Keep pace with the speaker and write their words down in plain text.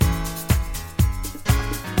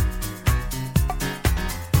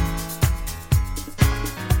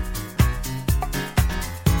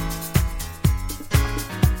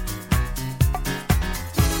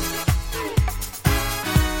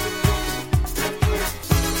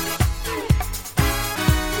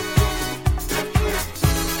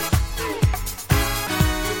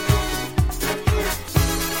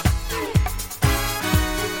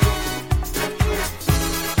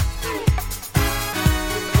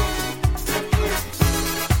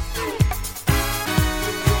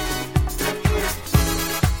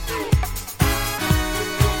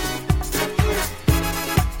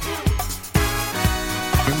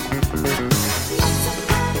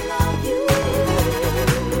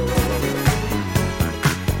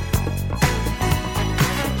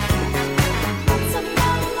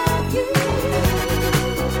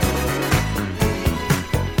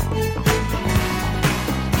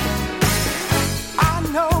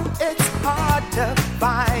it's hard to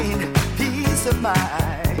find peace of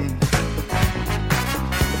mind.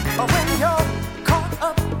 When you're caught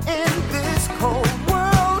up in this cold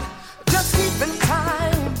world, just keeping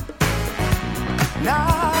time.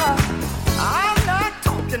 Nah, I'm not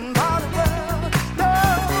talking about a world, no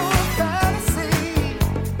fantasy.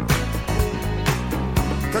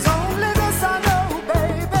 'Cause only this I know,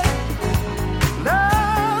 baby,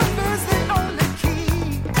 love is the only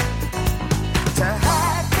key to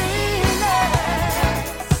happiness,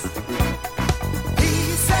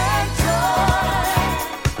 peace and joy.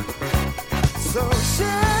 So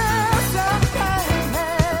share some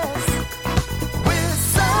kindness with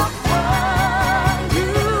someone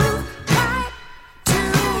you like to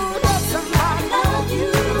let somebody love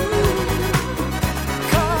you.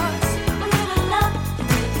 'Cause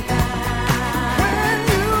when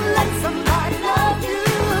you let somebody love you,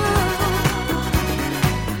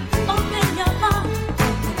 open your heart.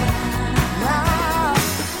 Now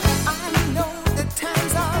I know that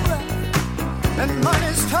times are rough and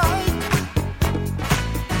money's tight.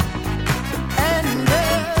 And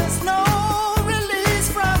there's no release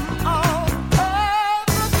from all of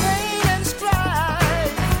the pain and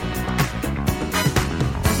strife.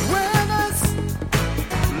 Winners,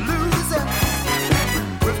 losers,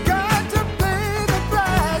 we've got to pay the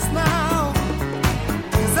price now.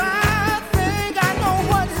 'Cause I think I know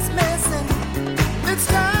what is missing. It's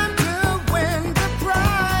time to win the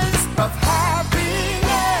prize of happiness,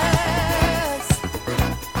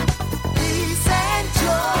 peace and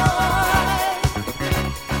joy.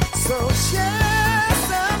 So share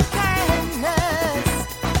some kindness,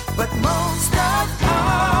 but most of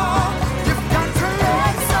all, you've got to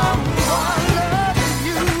let someone love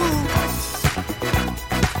you.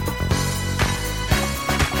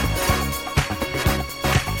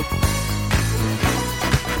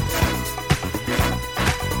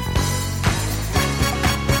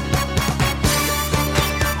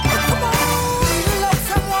 Come on, let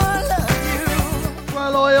someone love you.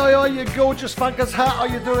 Well, oi, you gorgeous funkers, how are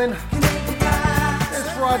you doing? It's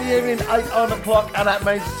Friday evening, 8 o'clock, and that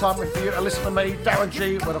means it's time for you to listen to me, Darren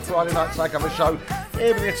G, with a Friday night takeover show,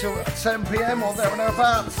 here with you till 10 p.m. or there and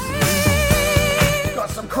thereabouts. Got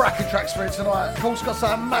some cracking tracks for you tonight. Of course, got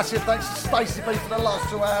some massive thanks to Stacey B for the last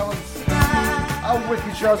 2 hours. A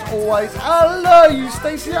wicked show as always. I love you,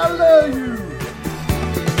 Stacey, I love you.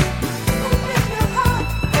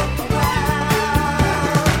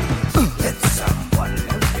 Let someone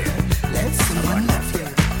love you. Let someone love you.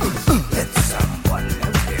 Let someone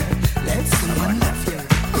love you. Let someone love you.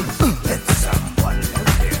 Let someone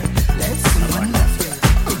love you. Let someone love you.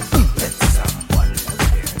 Let someone love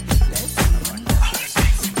you. Let someone love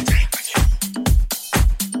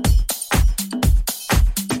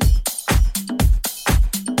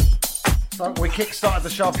So we kick-started the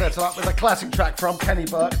show off there tonight with a classic track from Kenny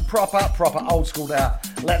Burke. Proper old school there.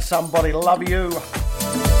 Let Somebody Love You.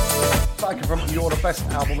 Taken from You're the Best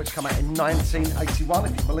album, which came out in 1981,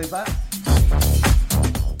 if you believe that.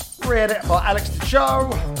 Read it by Alex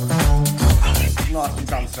DeJoe. Nicely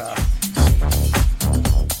done, sir.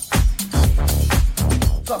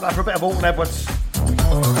 Something like for a bit of Alton Edwards.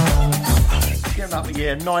 Getting up the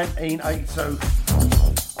year 1982.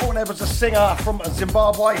 Alton Edwards, a singer from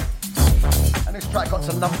Zimbabwe. And this track got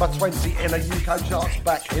to number 20 in the UK charts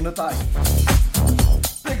back in the day.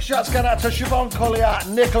 Big shouts going out to Siobhan Collier,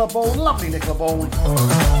 Nicola Bourne, lovely Nicola Bourne.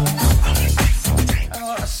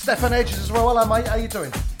 Stefan Edges as well. Hello mate, how you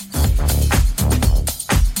doing?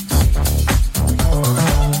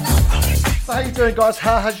 So how you doing guys?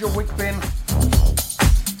 How has your week been?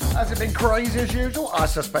 Has it been crazy as usual? I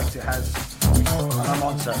suspect it has. And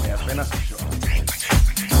mine certainly has been, that's for sure.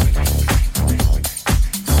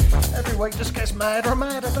 Every week just gets madder and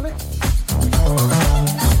madder, doesn't it?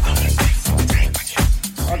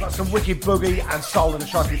 I've got some wicked boogie and soul in the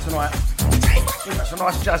show for you tonight. We've got some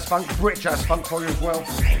nice jazz funk, Brit jazz funk for you as well.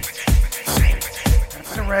 And a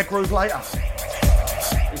bit of rare groove later.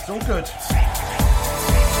 It's all good.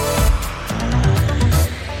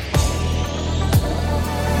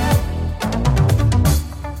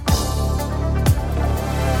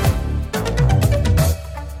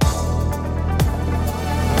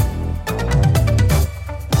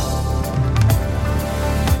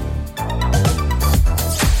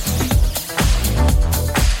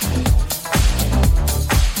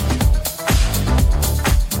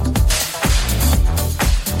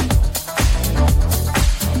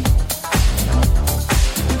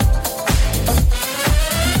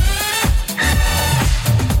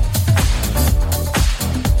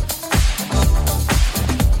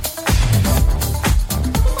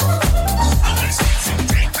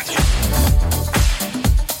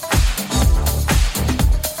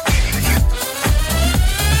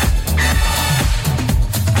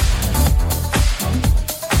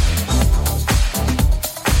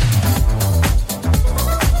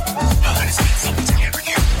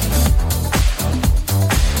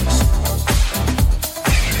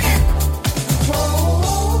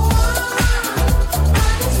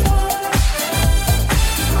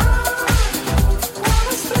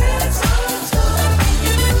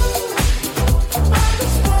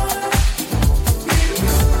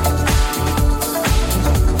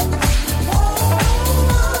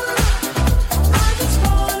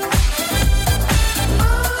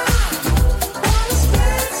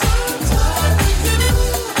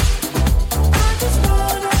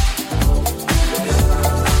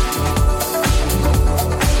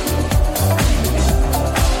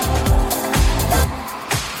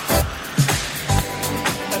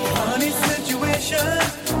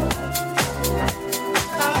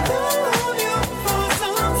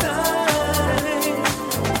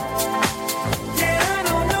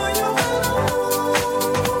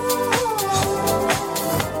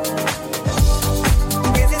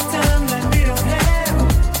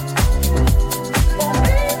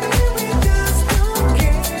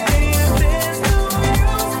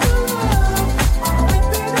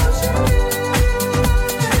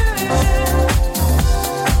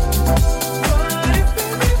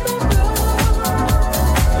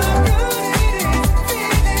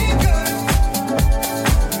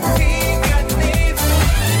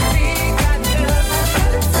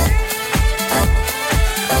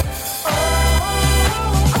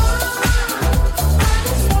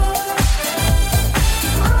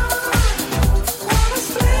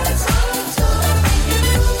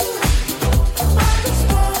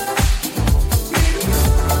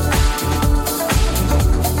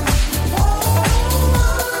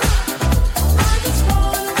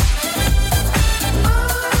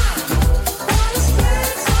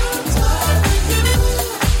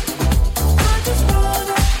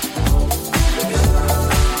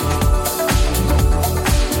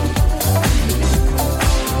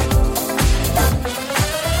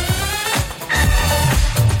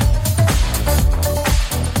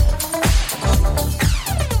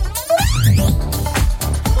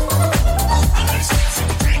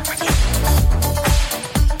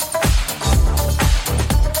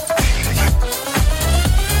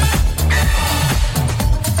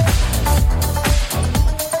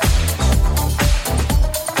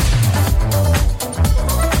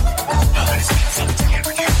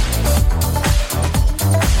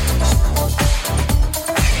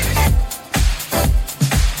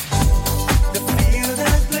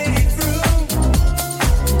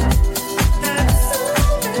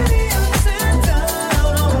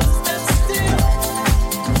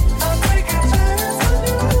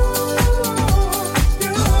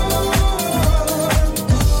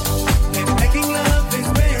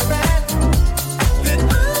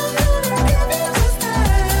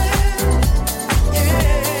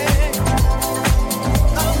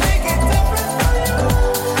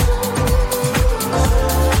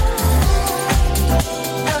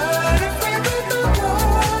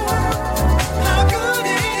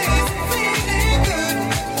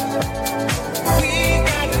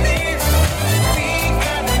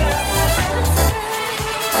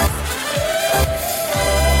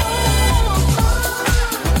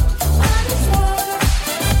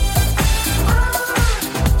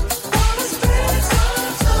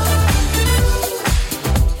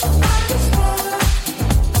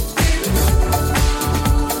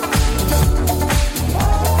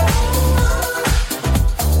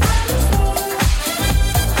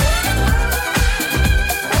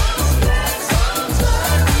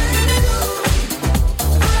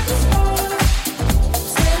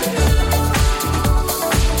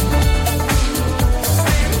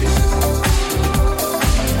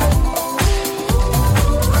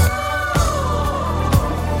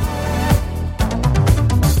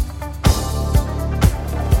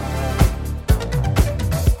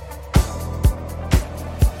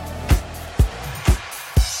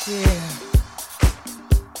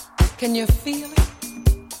 Can you feel it?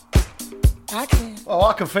 I can. Oh,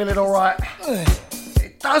 I can feel it all right. Good.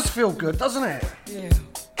 It does feel good, doesn't it? Yeah.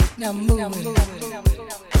 Now move it.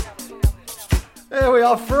 Here we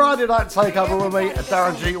are, Friday night takeover with me,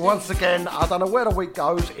 Darren G. Once again, I don't know where the week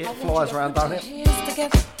goes, it flies around, don't it?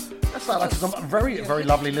 Let's say that to some very, very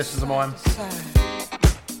lovely listeners of mine.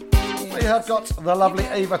 We have got the lovely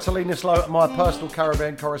Eva Tolinislo, my personal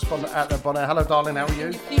Caribbean correspondent out there, Bonaire. Hello, darling, how are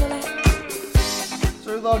you?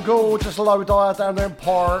 To the gorgeous low dyer down there in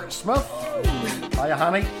Portsmouth. Hiya,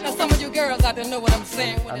 honey. Now some of you girls out there know what I'm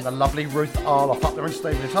saying. And the lovely Ruth Arloff up there in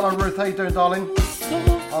Stevenage. Hello, Ruth, how you doing, darling?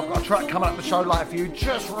 I've got a track coming up the show later for you,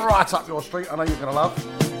 just right up your street. I know you're going to love.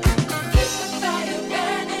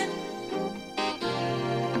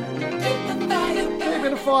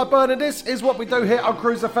 Keeping the fire burning. This is what we do here on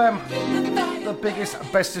Cruise FM. The biggest,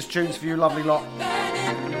 bestest tunes for you, lovely lot.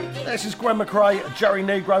 This is Gwen McRae, Jerry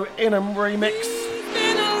Negro, in a remix.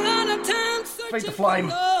 Feed the flame.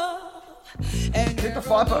 Keep the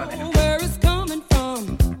fire burning. Where it's coming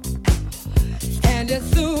from. And as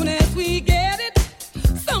soon as we get it,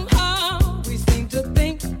 somehow we seem to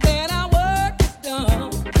think that our work is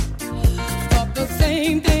done. But the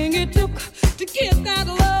same thing it took to get that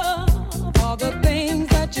love, all the things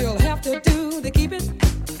that you'll have to do to keep it.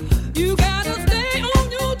 You gotta stay on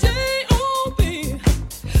your J.O.B.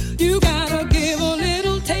 You gotta give a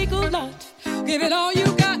little, take a lot. Give it all you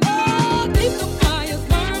got. Oh, keep the fires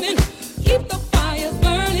burning. Keep the fires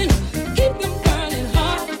burning. Keep them burning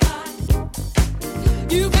hot.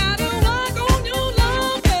 You gotta work on your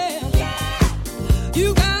love, yeah.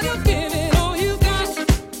 You gotta give it all you got. Keep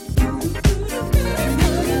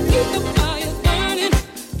the fires burning.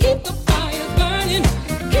 Keep the fires burning.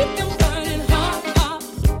 Keep them burning hot, hot.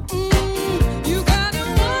 You gotta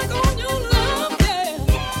work on your love, yeah.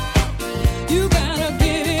 You gotta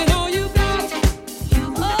give it all you got.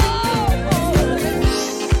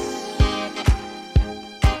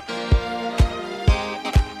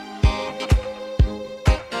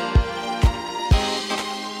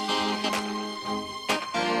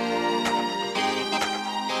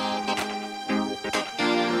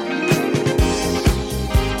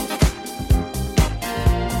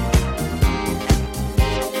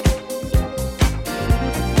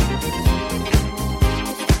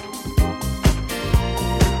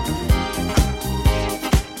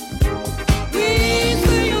 We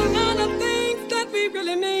say a lot of things that we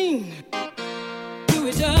really mean to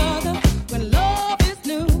each other when love is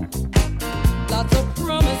new. Lots of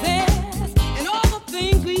promises and all the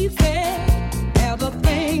things we've said are the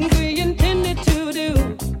things we intended to do.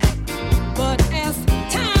 But as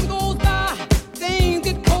time goes by, things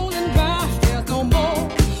get cold and dry. There's no more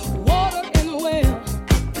water in the well,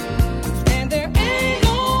 and there ain't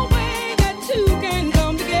no way that two can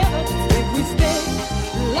come together if we stay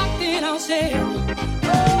locked in our shell.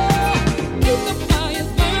 Keep the fires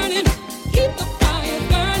burning. Keep the fires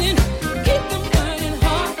burning. Keep them burning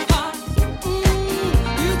hot, hot.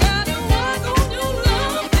 You gotta work on your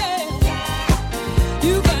love, yeah.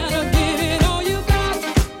 You gotta give it all you got.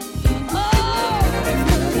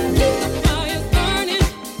 Keep the fires burning.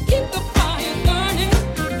 Keep the fires burning.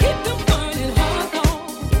 Keep them burning hot,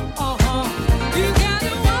 hot. You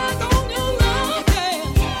gotta work on your love, yeah.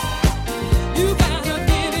 You gotta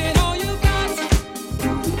give it all you got.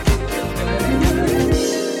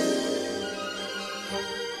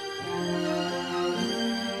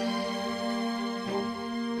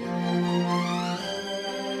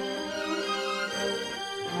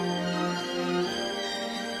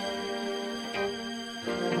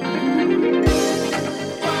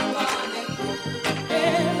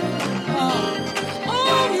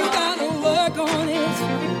 Oh, you gotta work on it.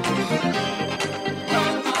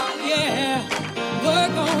 Yeah,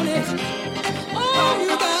 work on it. Oh,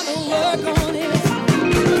 you gotta work on it.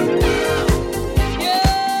 Yeah,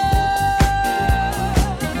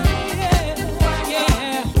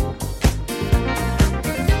 yeah.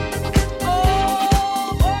 Oh,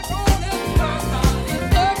 work on it.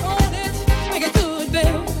 Work on it. Make it good,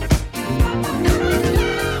 baby.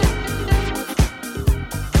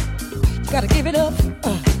 You gotta give it up.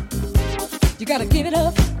 You gotta give it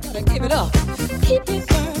up. Gotta give it up. Keep it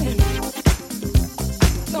burning.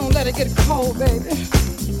 Don't let it get cold, baby.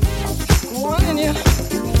 Warning you.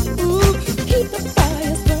 Ooh, keep the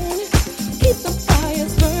fires burning. Keep the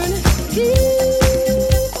fires burning. Keep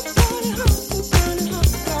the fire hot, burning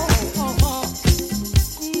hot.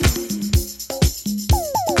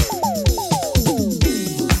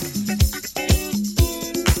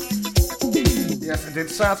 Yes, it did.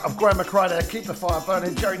 Sounds of Gwen McRae there. Keep the fire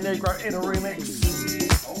burning. Jerry Negro in a remix.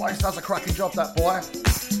 Always does a cracking job, that boy.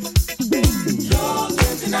 Here's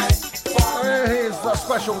the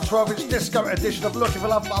special 12-inch disco edition of Looking for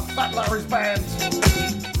Love by Fat Larry's Band.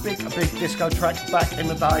 Big disco track back in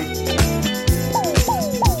the day.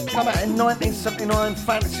 Come out in 1979,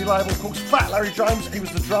 fantasy label. Of course, Fat Larry James, he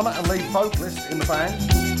was the drummer and lead vocalist in the band.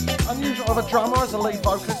 Unusual of a drummer as a lead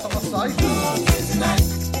vocalist, I must say.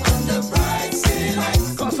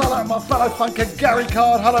 Got to say hello to my fellow funker Gary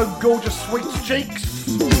Card. Hello, gorgeous sweet cheeks.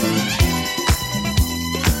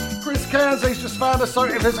 Chris Cairns, he's just found us, so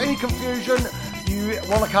if there's any confusion, you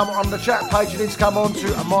want to come on the chat page, you need to come on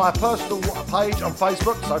to my personal page on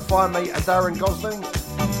Facebook, so find me at Darren Gosling,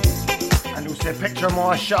 and you'll see a picture of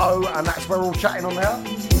my show, and that's where we're all chatting on there.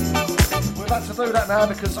 We're about to do that now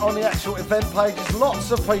because on the actual event pages,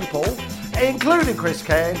 lots of people, including Chris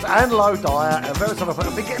Cairns and Low Dyer and various other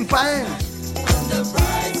people, have been getting banned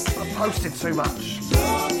for posting too much.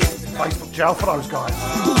 Facebook jail for those guys.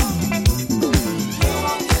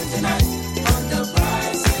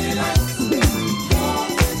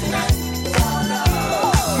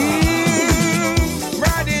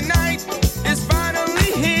 Friday night is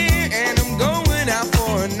finally here, and I'm going out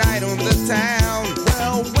for a night on the town.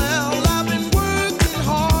 Well, I've been working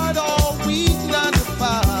hard all week, 9 to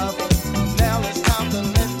 5. Now it's time to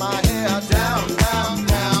let my hair down.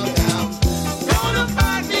 Gonna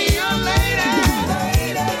find me a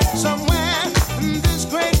lady somewhere in this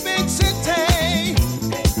great big city.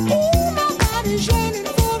 Ooh, my body's yearning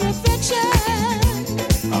for affection.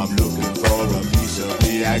 I'm looking for a piece of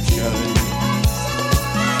the action.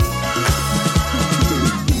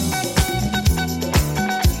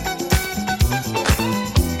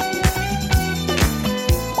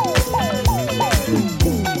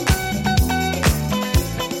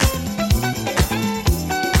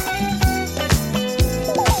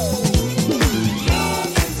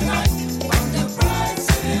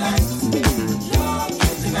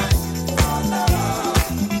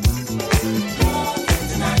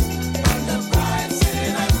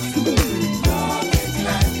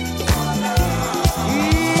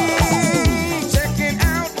 Checking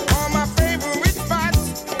out all my favorite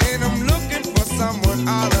spots, and I'm looking for someone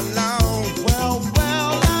all alone. Well,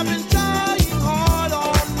 I've been trying hard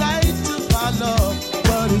all night to find love,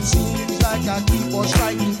 but it seems like I keep on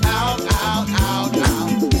striking out.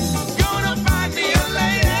 Gonna find me a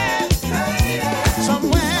lady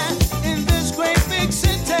somewhere in this great big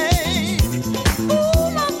city.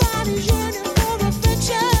 Ooh, my body's yearning for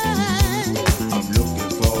affection. I'm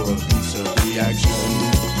looking for a piece of the action.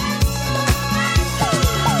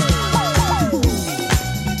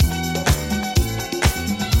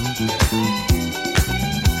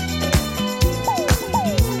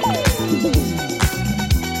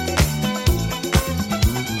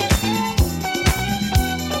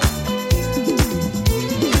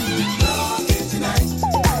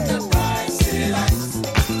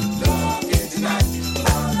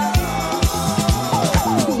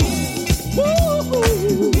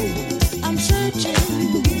 I'm searching,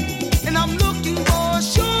 and I'm looking for a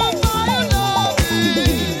surefire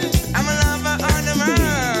loving. I'm a lover on the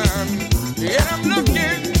run, and I'm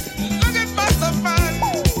looking for some fun.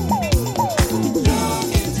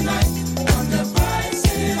 Looking tonight on the bright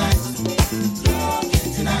city lights.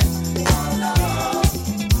 Looking tonight for love.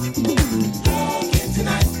 Looking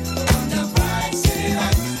tonight on the bright city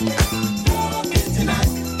lights. Looking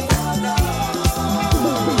tonight for love.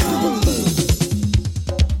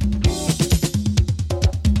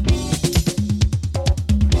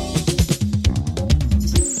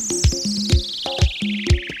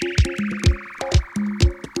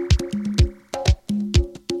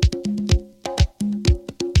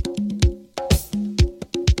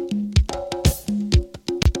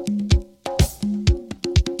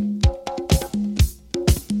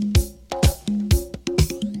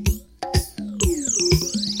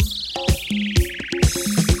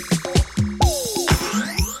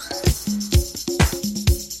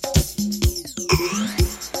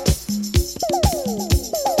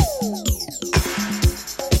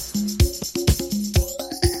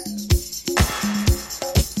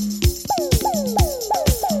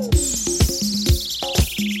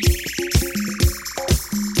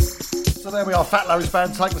 So there we are, Fat Larry's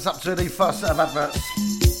Band taking us up to the first set of adverts.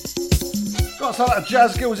 Got to say that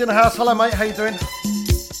Jazz Gill's in the house. Hello mate, how you doing?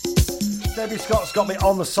 Debbie Scott's got me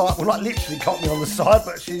on the side. Well, not literally got me on the side,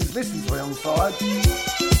 but she's listened to me on the side.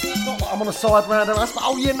 Not that I'm on the side round her house, but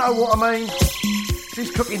oh, you know what I mean.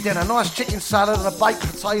 She's cooking dinner, nice chicken salad and a baked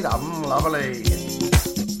potato. Lovely.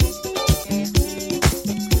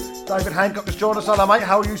 David Hancock has joined us. Hello mate,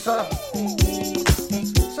 how are you sir?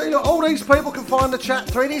 See, look, all these people can find the chat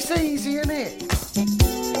thread. It's easy, isn't it?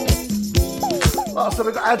 Like I said,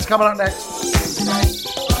 we've got ads coming up next.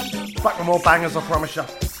 Back with more bangers, I promise you.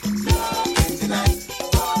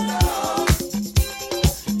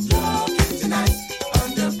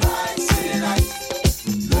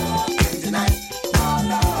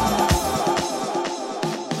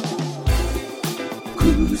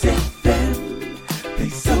 Cruise FM, play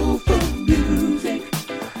soulful music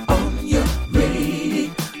on your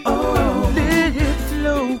radio. Let it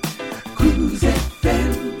flow. Cruise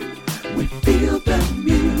FM, we feel the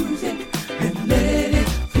music and let it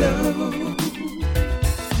flow.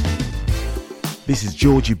 This is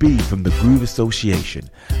Georgie B from the Groove Association,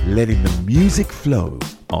 letting the music flow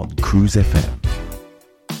on Cruise FM.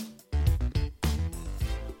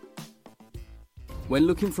 When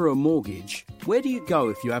looking for a mortgage, where do you go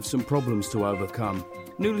if you have some problems to overcome?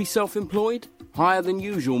 Newly self-employed? Higher than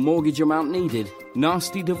usual mortgage amount needed?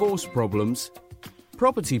 Nasty divorce problems?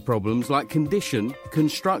 Property problems like condition,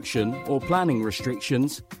 construction or planning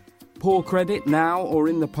restrictions? Poor credit now or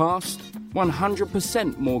in the past?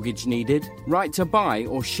 100% mortgage needed? Right to buy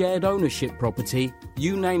or shared ownership property?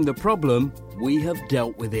 You name the problem, we have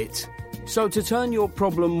dealt with it. So to turn your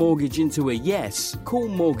problem mortgage into a yes, call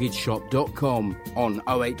mortgageshop.com on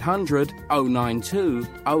 0800 092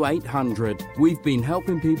 0800. We've been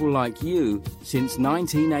helping people like you since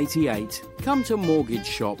 1988. Come to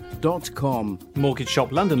mortgageshop.com. Mortgage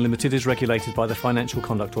Shop London Limited is regulated by the Financial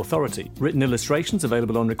Conduct Authority. Written illustrations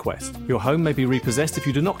available on request. Your home may be repossessed if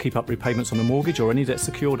you do not keep up repayments on a mortgage or any debt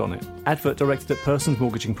secured on it. Advert directed at persons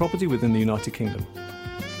mortgaging property within the United Kingdom.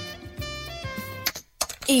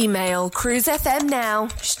 Email Cruise FM now,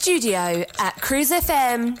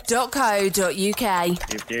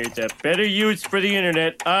 studio@cruisefm.co.uk. If there's a better use for the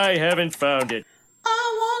internet, I haven't found it.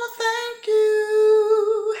 I want to thank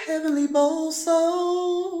you, Heavenly Bowl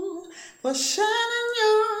Soul, for shining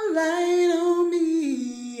your light on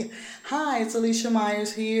me. Hi, it's Alicia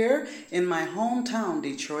Myers here in my hometown,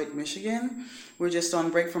 Detroit, Michigan. We're just on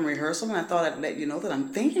break from rehearsal, and I thought I'd let you know that I'm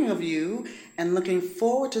thinking of you and looking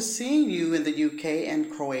forward to seeing you in the UK and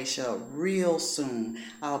Croatia real soon.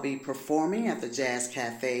 I'll be performing at the Jazz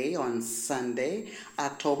Cafe on Sunday,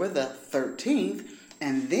 October the 13th,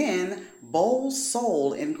 and then Bowl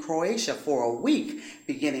Soul in Croatia for a week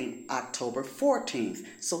beginning October 14th.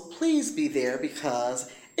 So please be there because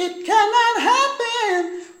it cannot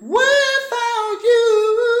happen without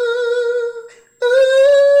you.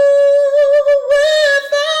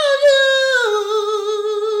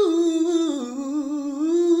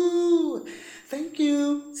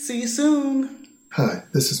 See you soon. Hi,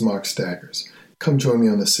 this is Mark Staggers. Come join me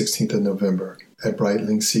on the 16th of November at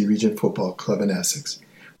Brightling Sea Region Football Club in Essex,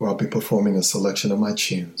 where I'll be performing a selection of my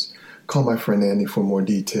tunes. Call my friend Andy for more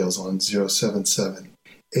details on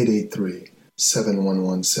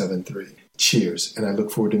 077-883-71173. Cheers, and I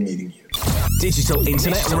look forward to meeting you. Digital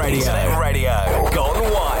Internet Radio.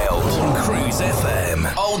 Gone wild on Cruise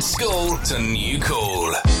FM. Old school to new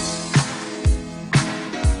cool.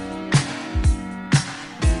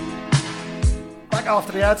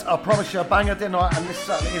 After the ads, I promise you a banger, didn't I? And this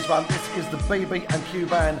certainly is one. This is the BB&Q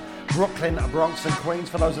band, Brooklyn, Bronx and Queens,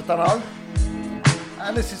 for those that don't know.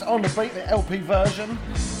 And this is on the beat, the LP version.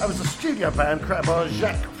 That was a studio band created by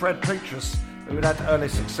Jacques Fred Petrus, who had had early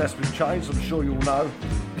success with Chains, I'm sure you all know.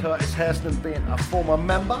 Curtis Hairston being a former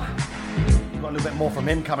member. We've got a little bit more from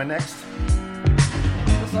him coming next.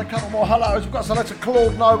 There's a couple more hellos. We've got some letters.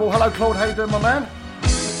 Claude Noble. Hello, Claude. How you doing, my man?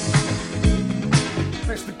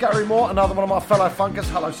 Mr. Gary Moore, another one of my fellow funkers.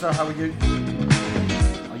 Hello, sir, how are you?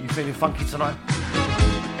 Are you feeling funky tonight?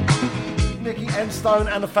 Nikki Enstone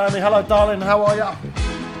and the family. Hello, darling, how are you?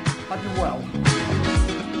 Hope you're well.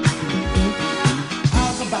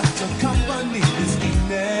 How's about your company this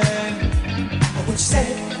evening? Which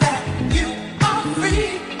said that you are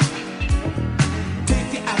free.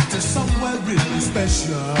 Take you out to somewhere really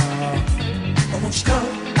special. Won't you come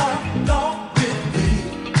along with me?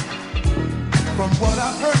 From what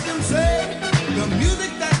I've heard them say, the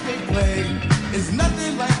music that they play is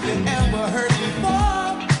nothing like they ever heard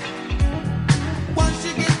before. Once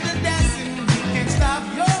you get to dancing, you can't stop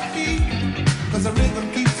your feet, 'cause the rhythm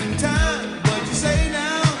keeps in time. What you say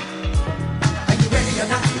now? Are you ready or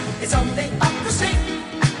not? It's only up the street.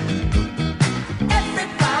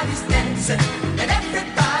 Everybody's dancing and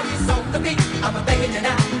everybody's on the beat. I'm a begging you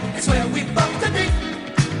now, it's where we both to be.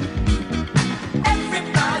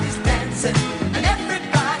 Everybody's dancing.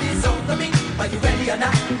 Are you ready or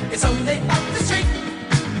not? It's only up the street.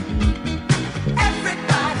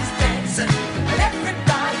 Everybody's dancing and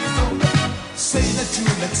everybody's on the beat. Say that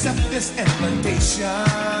you'll accept this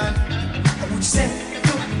invitation. Which said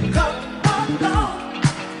you'll come along.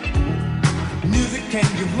 Music can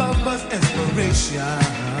give lovers inspiration. celebration.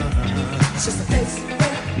 It's just a place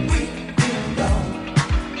where we belong.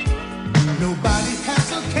 Nobody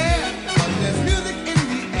has a care, but there's music in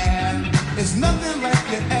the air. It's nothing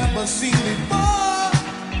like you've ever seen before.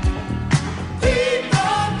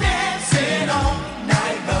 People dancing all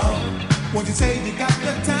night long. Won't you say you got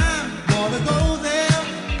the time? Wanna go there?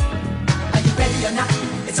 Are you ready or not?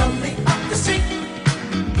 It's only up the street.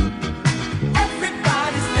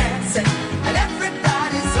 Everybody's dancing and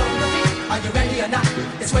everybody's on the beat. Are you ready or not?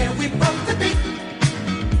 It's where we both to be.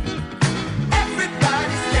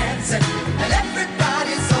 Everybody's dancing and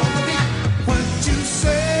everybody's on the beat. What you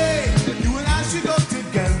say? You and I should go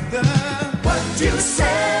together. What you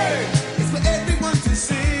say? It's for everyone to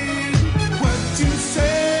see. What you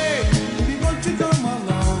say? Baby, won't you come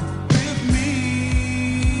along with me?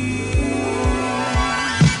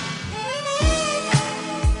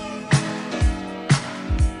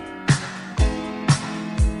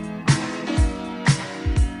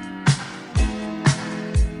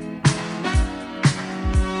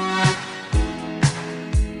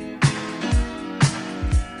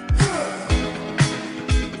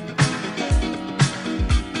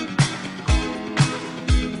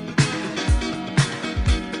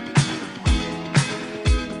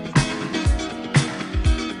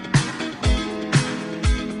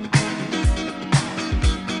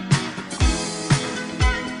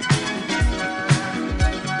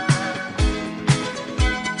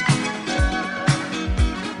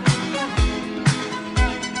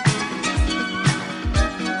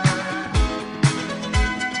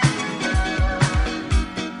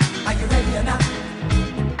 Are you ready or not?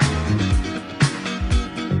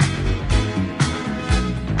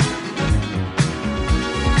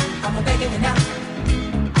 I'm begging you now.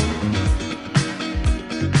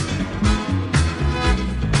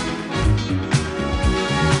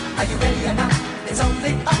 Are you ready or not? It's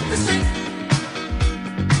only up the street.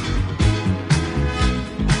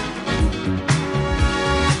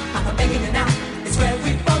 I'm begging you now. It's where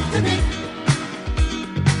we both to be.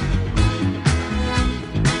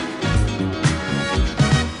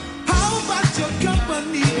 How about your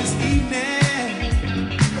company this evening?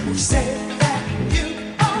 You said that you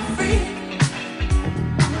are free.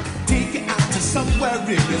 Take you out to somewhere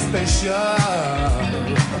really special.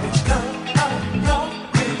 Would you come along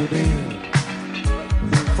with me?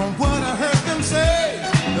 From what I heard them say,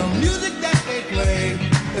 the music that they play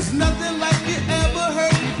is nothing like you ever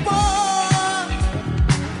heard before.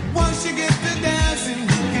 Once you get to dancing,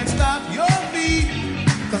 you can't stop your feet.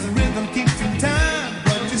 'Cause the rhythm keeps in time.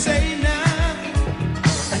 What you say now?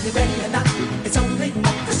 Are you ready or not? It's only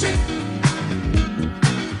up the street.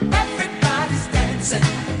 Everybody's dancing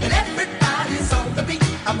and everybody's on the beat.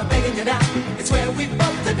 I'm begging you now. It's where we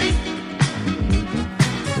both to be.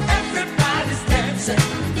 Everybody's dancing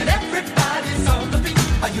and everybody's on the beat.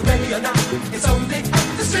 Are you ready or not? It's only up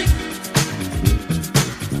the street.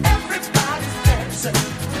 Everybody's dancing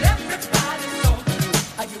and everybody's on the beat.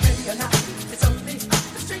 Are you ready or not? It's only up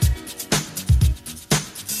the street.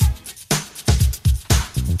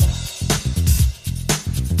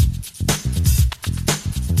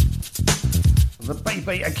 The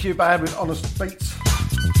BB and Q Band with Honest Beats.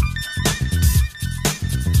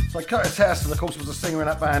 So Curtis Hairston, of course, was a singer in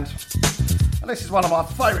that band. And this is one of my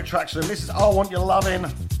favourite tracks from him. This is I Want Your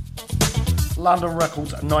Lovin', London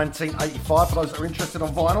Records 1985, for those that are interested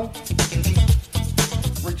on vinyl.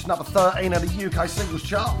 Reached number 13 in the UK singles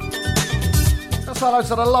chart. That's hello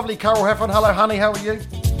to the lovely Carol Heffern. Hello, honey, how are you?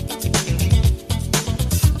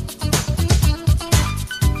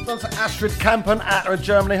 That's Astrid Kampen out of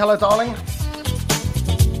Germany. Hello, darling.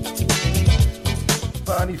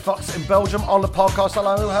 Bernie Fox in Belgium on the podcast.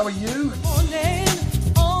 Hello, how are you? Morning,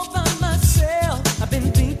 all by myself. I've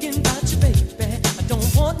been thinking about you, baby. I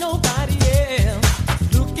don't want nobody else.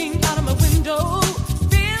 Looking out of my window,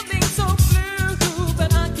 feeling so blue,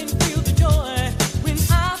 but I can feel the joy when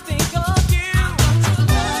I think of you. I want your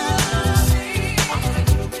love, I want a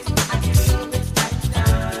little bit, I need a little bit right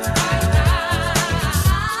now. Right now.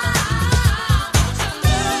 I want your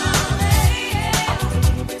love, I want a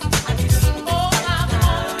little bit, I need a little bit. All I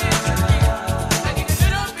want is you. I need a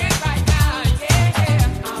little bit right now, yeah.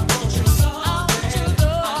 I want your love, I want your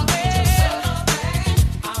love, I want your love,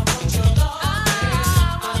 I want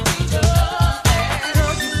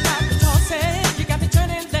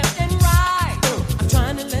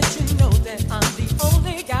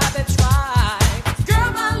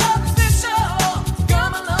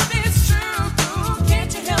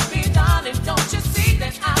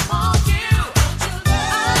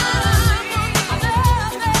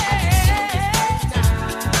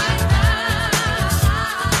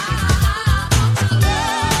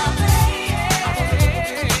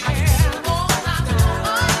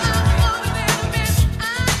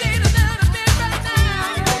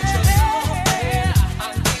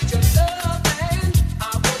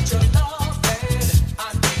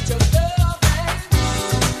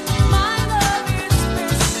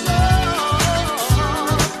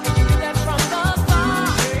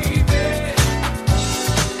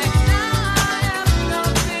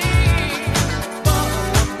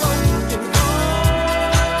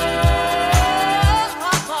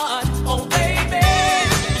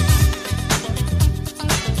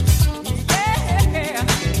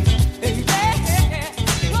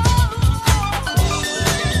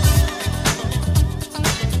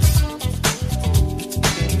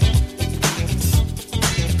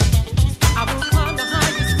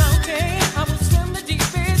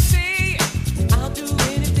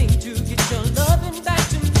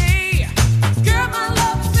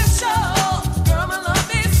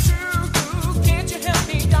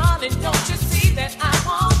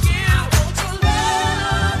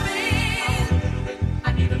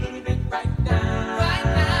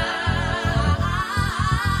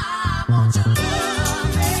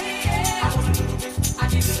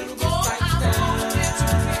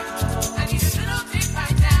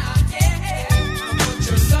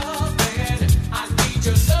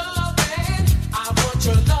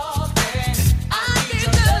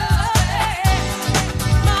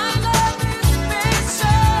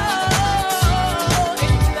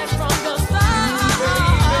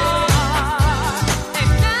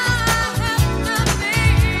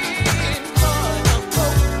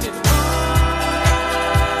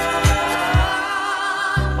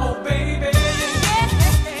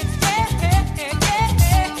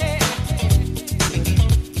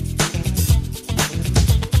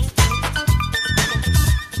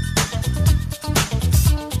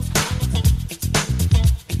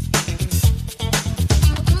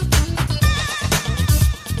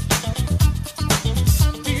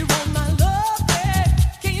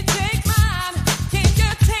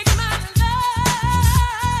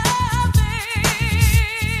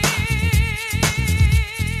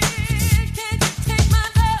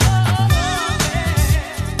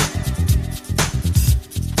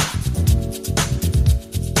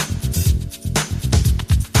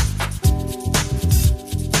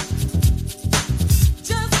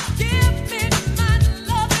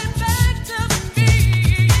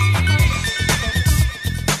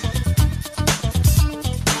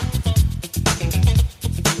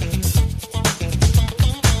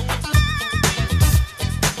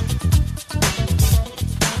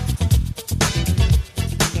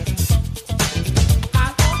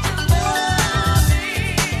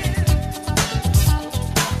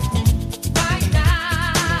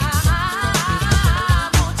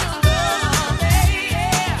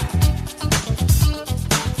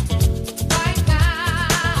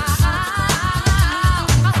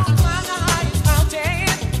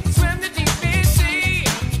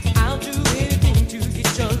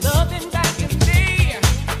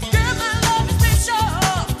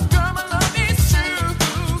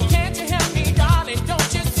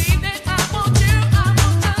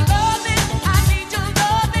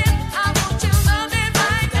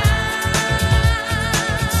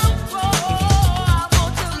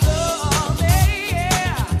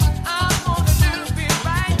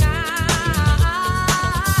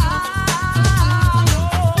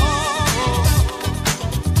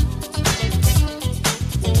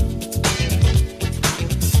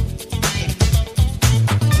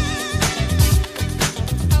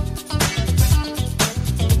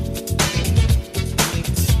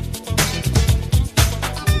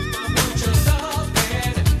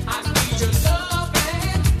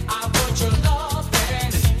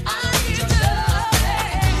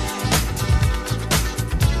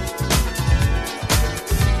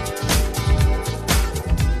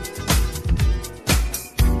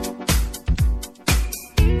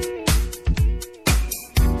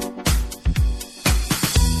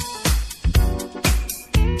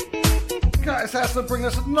to bring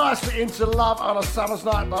us nicely into Love on a Summer's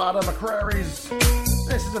Night by the McCrarys.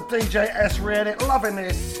 This is a DJ S re-edit, loving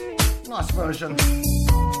this. Nice version.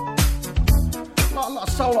 A lot of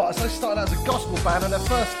soul artists, they started out as a gospel band and their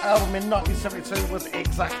first album in 1972 was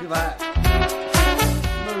exactly that.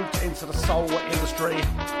 Moved into the soul industry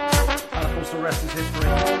and of course the rest is history.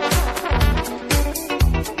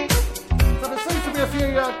 So there seems to be a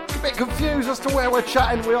few a bit confused as to where we're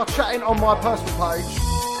chatting. We are chatting on my personal page,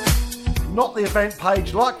 not the event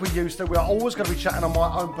page like we used to. We are always going to be chatting on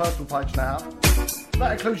my own personal page now.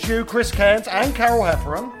 That includes you, Chris Cairns and Carol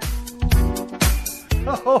Hefferon.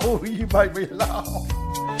 Oh, you made me laugh.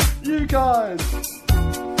 You guys.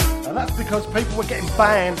 And that's because people were getting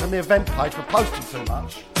banned from the event page for posting too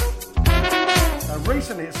much. Now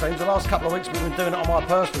recently it seems, the last couple of weeks we've been doing it on my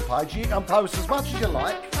personal page. You can post as much as you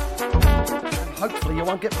like and hopefully you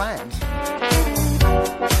won't get banned.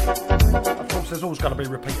 Of course there's always going to be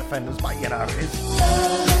repeat offenders, but you know how it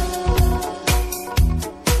is.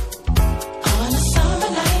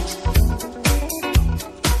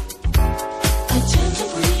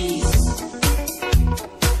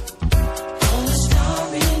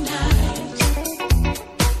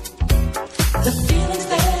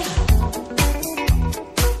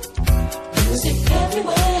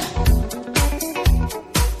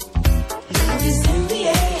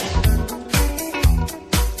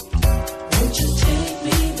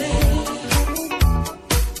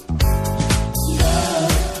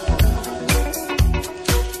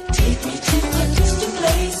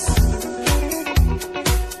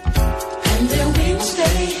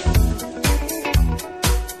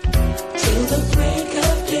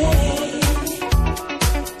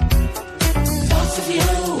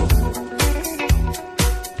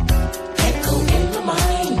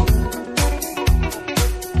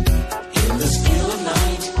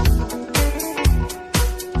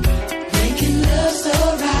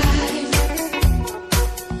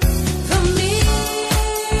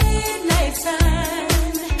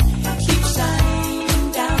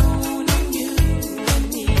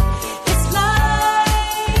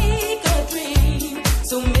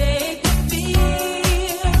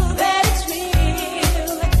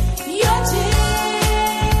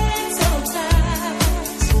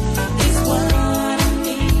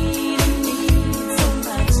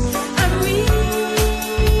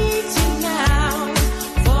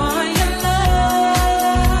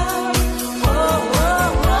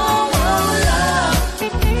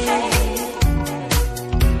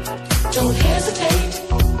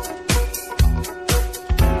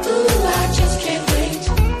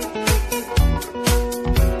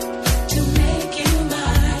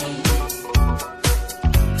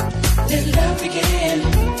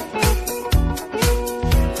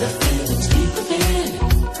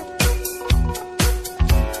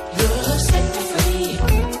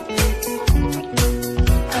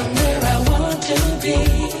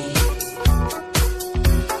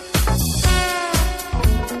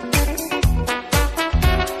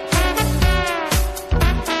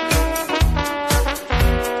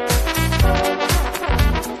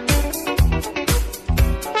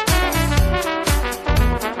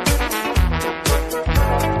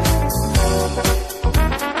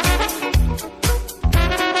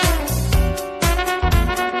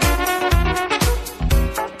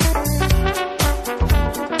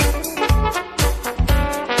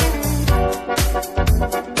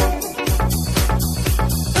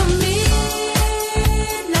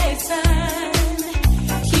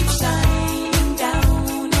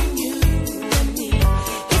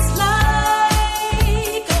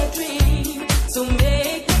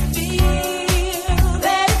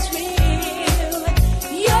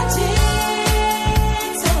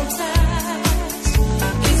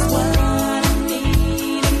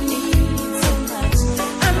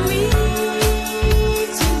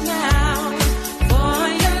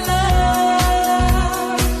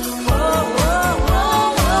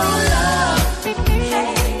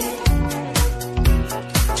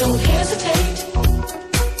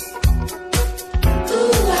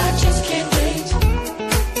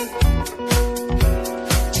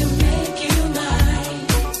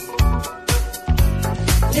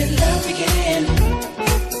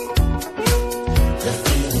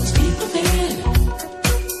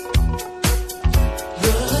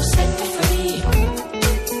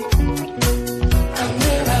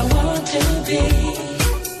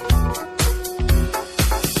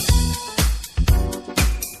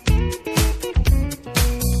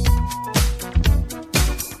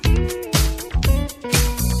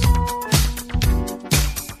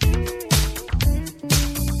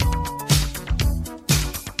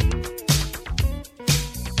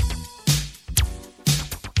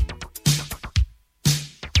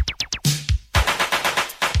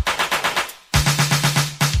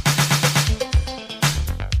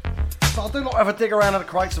 do like to have a dig around in the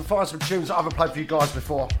crates and find some tunes that I haven't played for you guys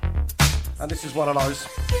before. And this is one of those.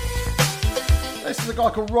 This is a guy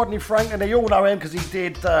called Rodney Franklin. You all know him because he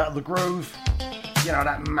did The Groove. You know,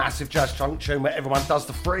 that massive jazz chunk tune where everyone does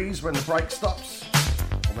the freeze when the break stops.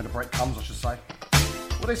 Or when the break comes, I should say.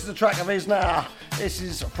 Well, this is a track of his now. This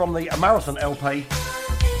is from the Marathon LP.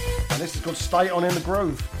 And this is called Stay On In The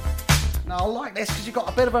Groove. Now, I like this because you've got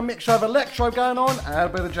a bit of a mixture of electro going on and a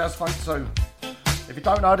bit of jazz funk too. If you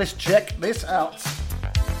don't know this, check this out.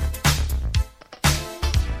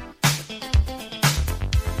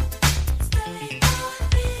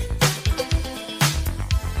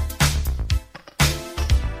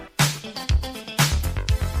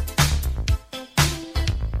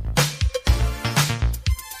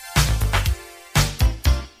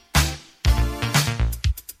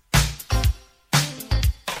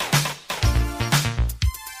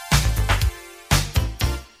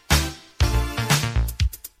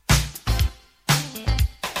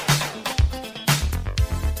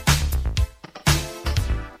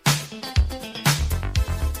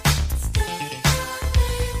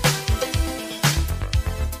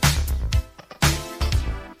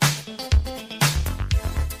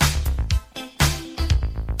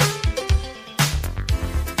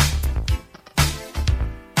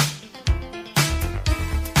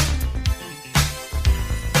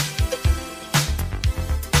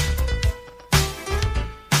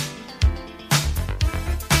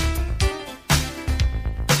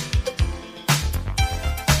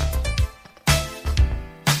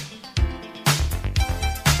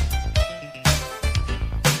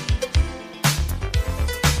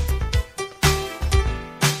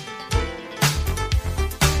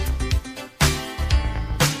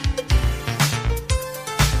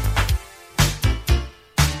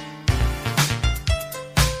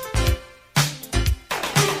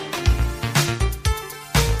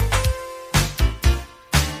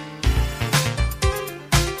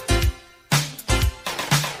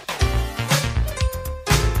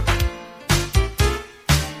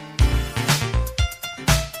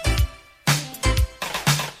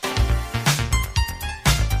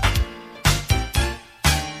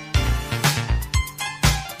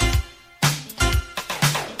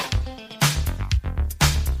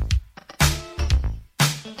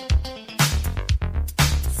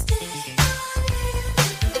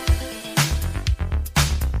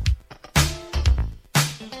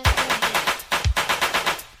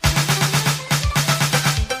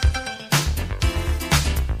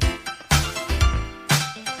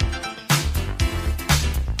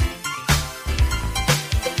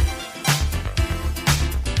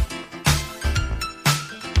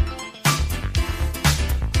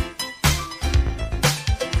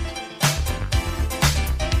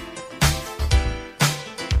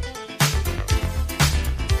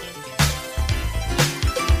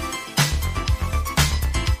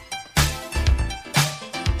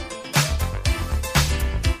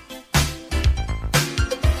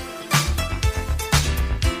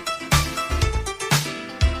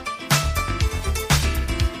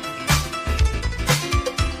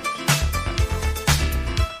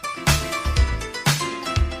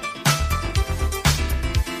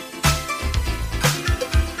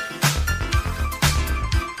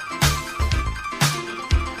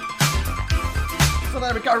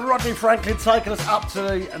 There we go, Rodney Franklin taking us up to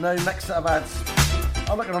the next set of ads.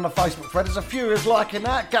 I'm looking on the Facebook thread. There's a few who's liking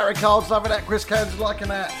that. Gary Card's loving that. Chris Cairns is liking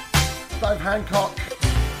that. Dave Hancock.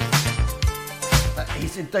 That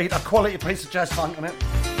is indeed a quality piece of jazz funk, isn't it?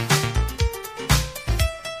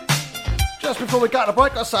 Just before we go to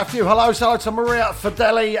break, let's say a few hellos. Hello to Maria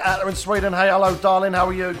Fideli out there in Sweden. Hey, hello, darling. How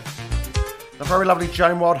are you? The very lovely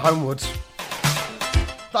Jane Wild Homewood.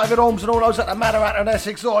 David Orms and all those at the Manor out in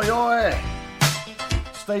Essex. Oi, oi.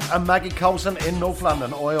 Steve and Maggie Colson in North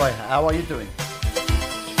London. Oi, oi. How are you doing?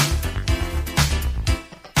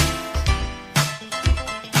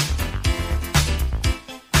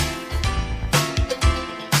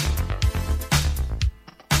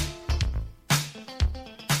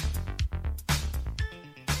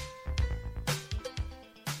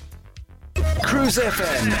 Cruise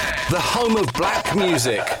FM, the home of black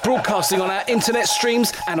music. Broadcasting on our internet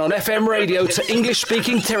streams and on FM radio to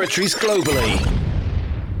English-speaking territories globally.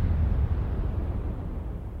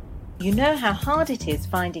 You know how hard it is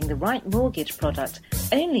finding the right mortgage product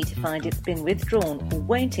only to find it's been withdrawn or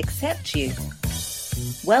won't accept you?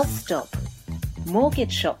 Well, stop.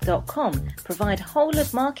 MortgageShop.com provide whole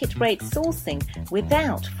of market rate sourcing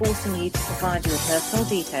without forcing you to provide your personal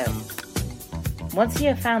details. Once you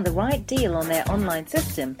have found the right deal on their online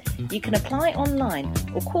system, you can apply online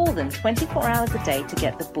or call them 24 hours a day to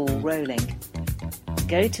get the ball rolling.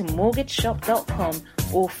 Go to mortgageshop.com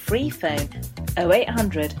or free phone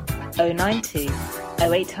 0800 092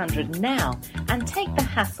 0800 now and take the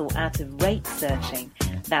hassle out of rate searching.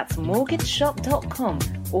 That's mortgageshop.com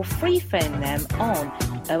or free phone them on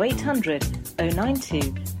 0800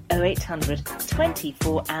 092 0800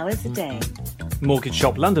 24 hours a day. Mortgage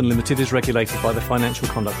Shop London Limited is regulated by the Financial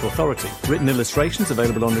Conduct Authority. Written illustrations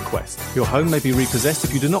available on request. Your home may be repossessed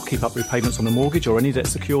if you do not keep up repayments on a mortgage or any debt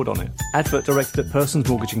secured on it. Advert directed at persons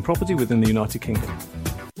mortgaging property within the United Kingdom.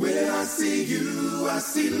 When I see you, I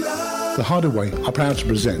see love. The Hideaway are proud to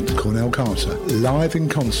present Cornell Carter live in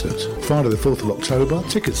concert Friday the 4th of October.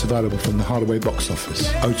 Tickets available from the Hideaway box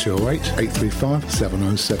office 0208 835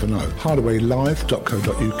 7070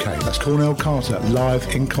 hideawaylive.co.uk. That's Cornell Carter live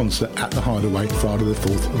in concert at the Hideaway Friday the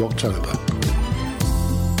 4th of October.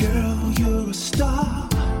 Girl, you're a star.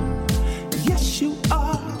 Yes, you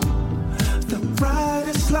are. The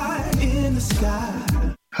brightest light in the sky.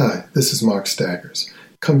 Hi, this is Mark Staggers.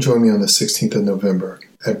 Come join me on the 16th of November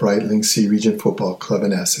at Brightling Sea Region Football Club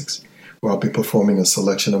in Essex, where I'll be performing a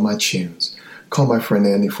selection of my tunes. Call my friend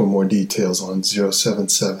Andy for more details on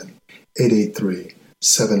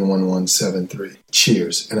 077-883-71173.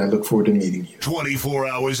 Cheers, and I look forward to meeting you. 24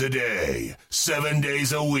 hours a day, 7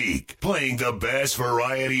 days a week, playing the best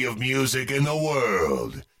variety of music in the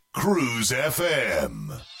world. Cruise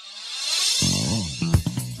FM.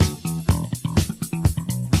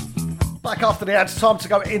 Back after the ads, time to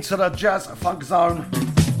go into the jazz funk zone.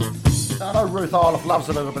 I know Ruth Arloff loves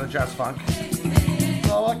a little bit of jazz funk.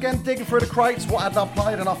 So again, digging through the crates, what had I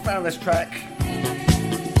played, and I found this track.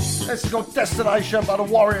 This is called Destination by the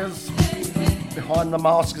Warriors. Behind the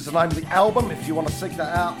Mask is the name of the album, if you want to seek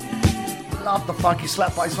that out. Love the funky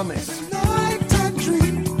slap bass on this. Night I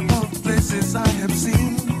dream of places I have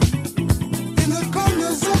seen in the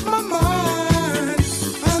corners of my mind.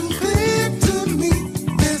 Unclear to me,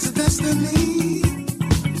 there's a destiny.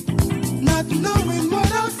 Not knowing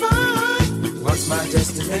what I'll find. What's my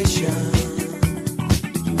destination?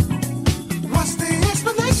 What's the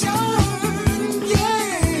explanation?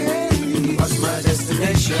 Yeah. What's my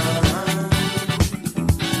destination?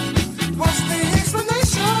 What's the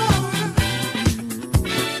explanation?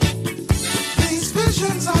 These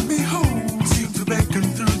visions I behold seem to beckon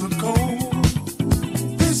through the cold.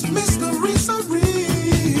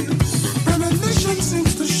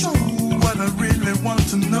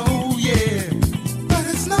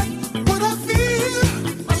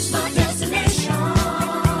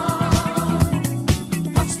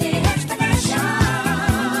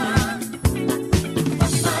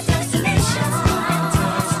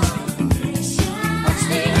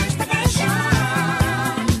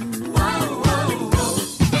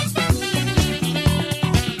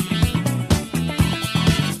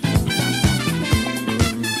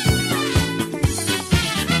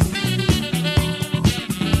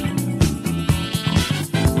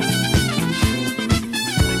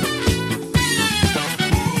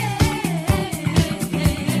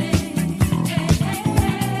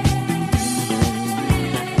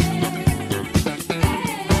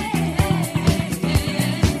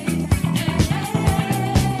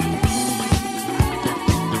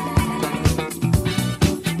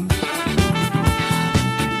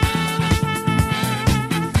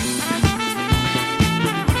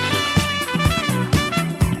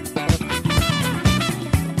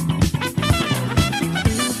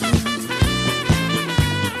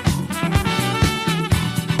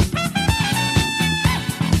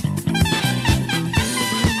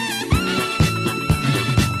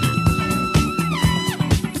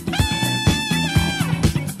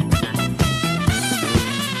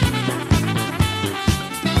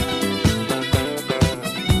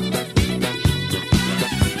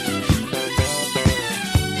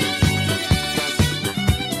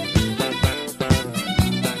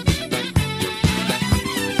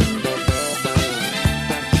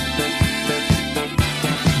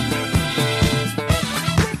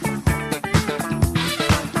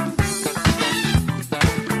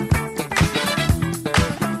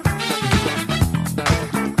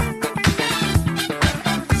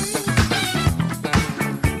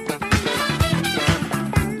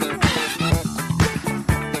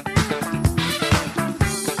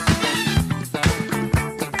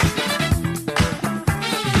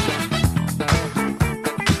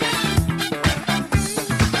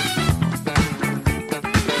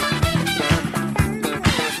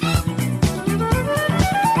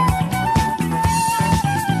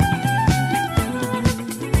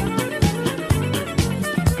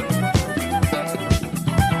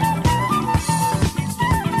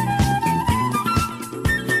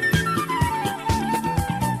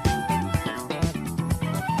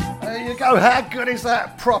 go. How good is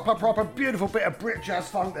that? Proper, beautiful bit of Brit jazz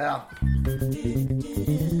funk there.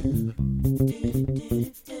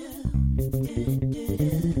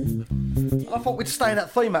 I thought we'd stay in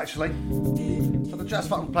that theme actually. So the jazz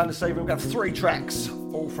funk we're playing this evening, we're going to have 3 tracks,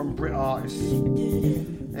 all from Brit artists.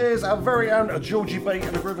 Here's our very own Georgie B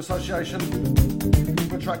and the Groove Association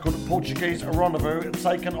with a track called Portuguese Rendezvous,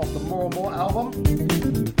 taken off the More and More album.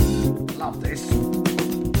 Love this.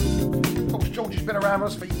 Of course, Georgie's been around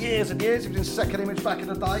us for years and years. He was in Second Image back in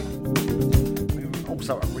the day. He was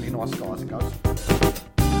also a really nice guy as it goes.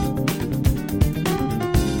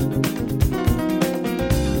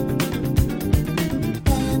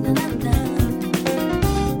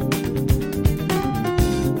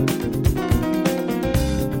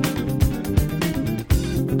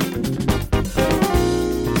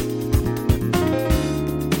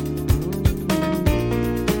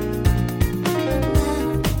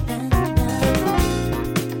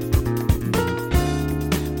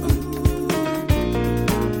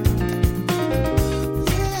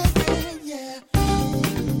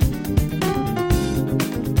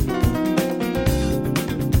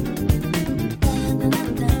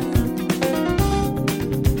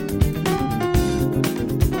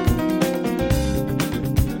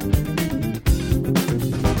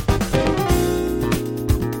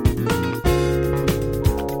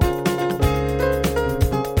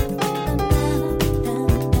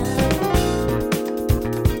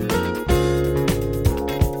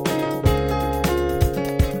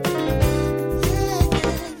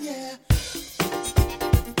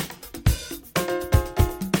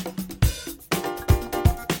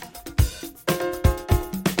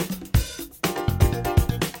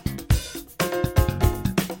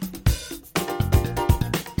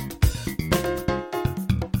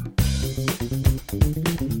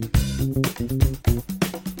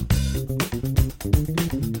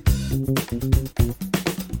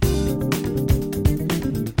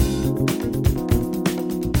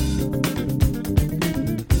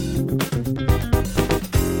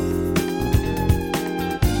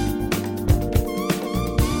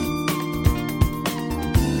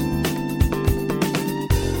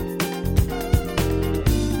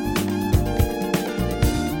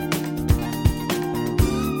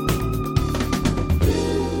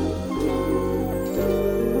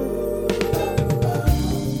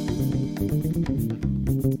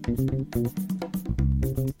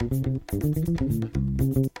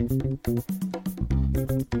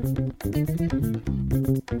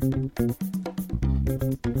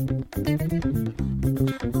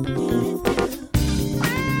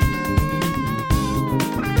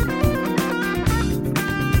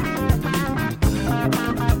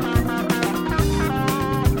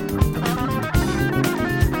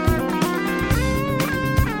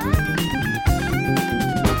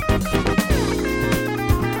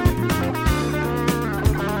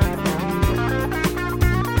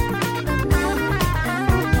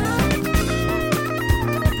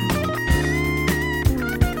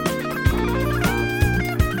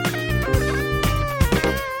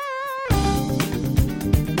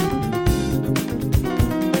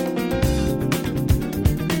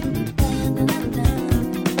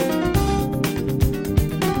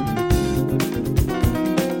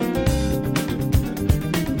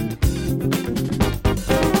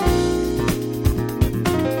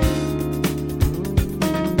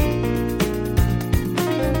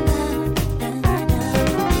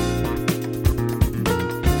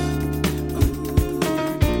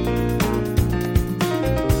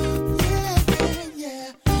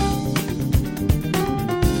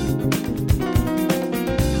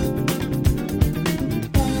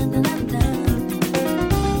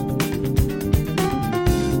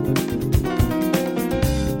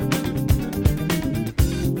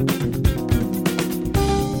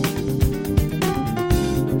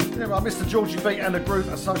 Mr. Georgie B and the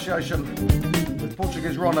Groove Association with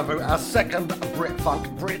Portuguese Rendezvous, our second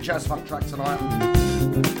Brit jazz funk track tonight.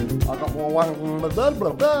 I got one blah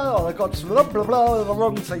blah blah. I got blah blah blah. The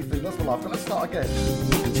wrong teething. That's what I've got. Let's start again.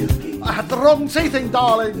 I had the wrong teething,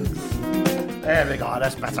 darlings. There we go.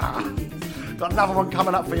 That's better. Got another one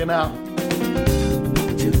coming up for you now.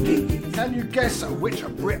 Can you guess which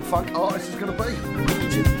Brit funk artist is going to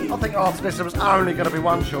be? I think after this there was only going to be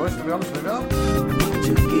one choice, to be honest with you.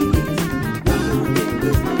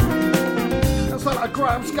 That's like a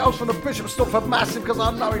Graham Scales from the Bishop Stortford Massive, because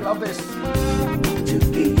I know he loved this.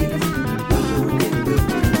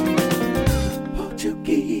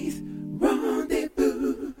 Portuguese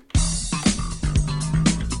Rendezvous.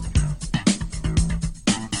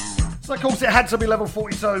 So of course it had to be level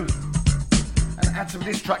 42. And it had to be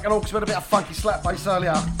this track, and also with a bit of funky slap bass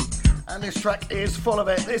earlier. And this track is full of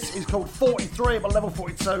it. This is called 43 by Level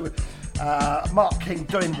 42. Mark King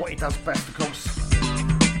doing what he does best, of course.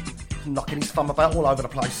 Knocking his thumb about all over the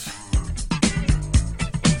place.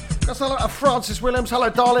 Got hello to Francis Williams. Hello,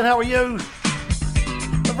 darling. How are you?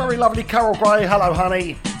 The very lovely Carol Gray. Hello,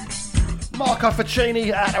 honey. Marco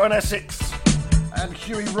Ficini out there in Essex. And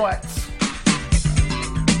Huey Wright.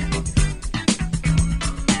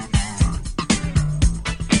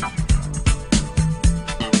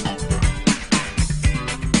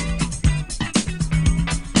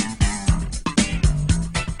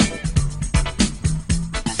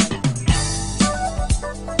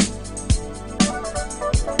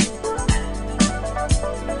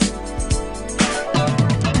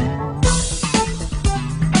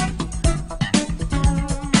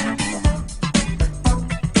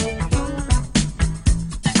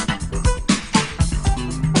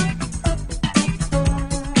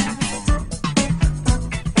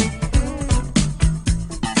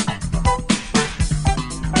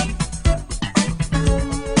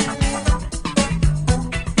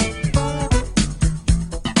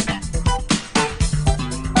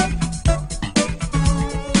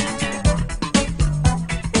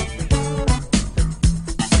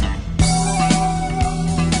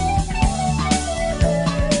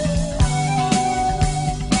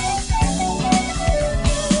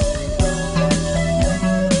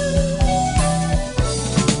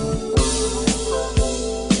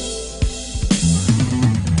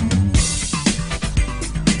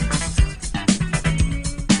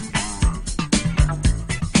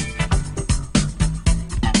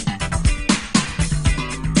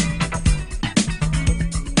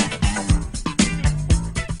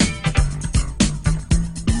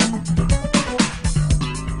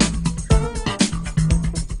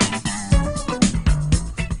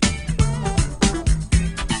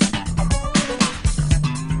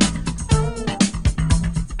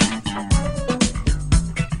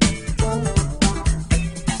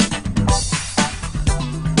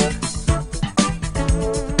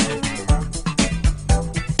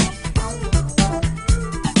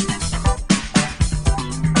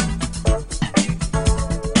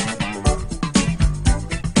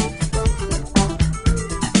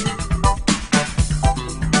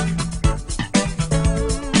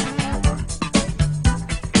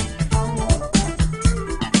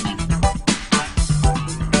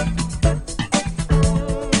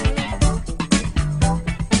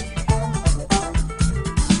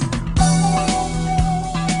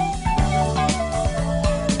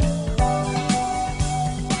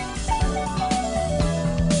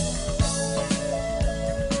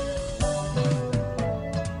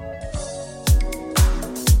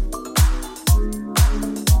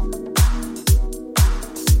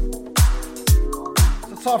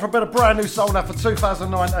 Time for a bit of brand new soul now for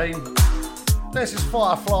 2019. This is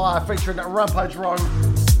Firefly featuring Rampage Rome.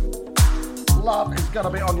 Love is gonna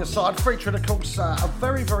be on your side, featuring of course a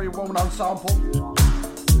very, very well-known sample.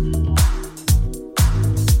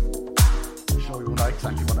 I'm sure you all know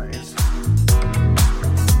exactly what it is.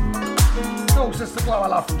 Of course, it's the Glow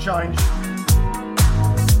of Love from Change.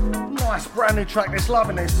 Nice brand new track, this,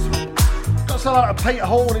 loving this. Got to say hello to Peter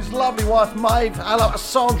Hall and his lovely wife Maeve. Hello to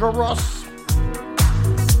Sandra Ross.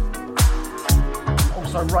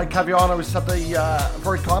 Also, Ray Caviano has had the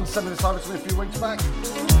very kind sending this over to me a few weeks back.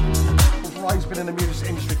 Ray's been in the music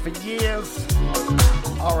industry for years.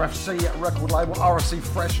 RFC record label, RFC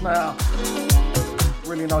Fresh now.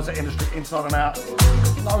 Really knows the industry inside and out.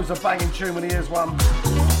 Knows a banging tune when he hears one.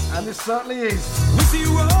 And this certainly is. We see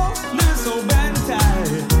you all living so bad and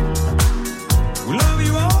tired. We love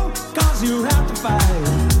you all cause you have to fight.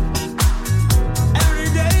 Every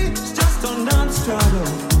day it's just another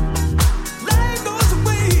struggle.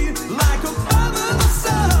 Like a father to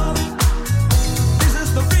son. This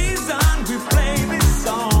is the reason we play this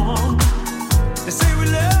song. They say we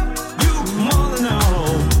love you more than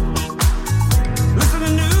all. Listen to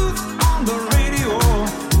news on the radio.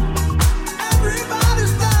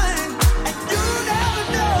 Everybody's dying and you never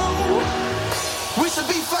know. We should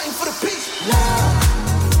be fighting for the peace. Love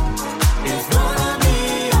is gonna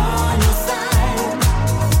be on your side.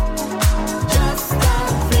 Just stop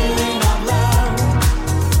feeling of love.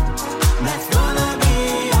 That's gonna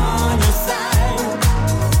be on your side.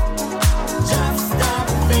 Just stop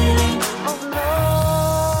feeling of love.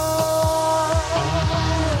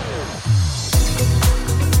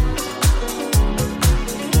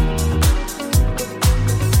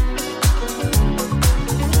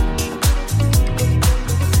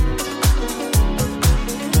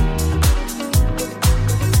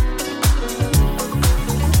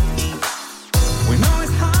 We know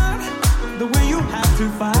it's hard the way you have to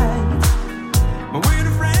fight.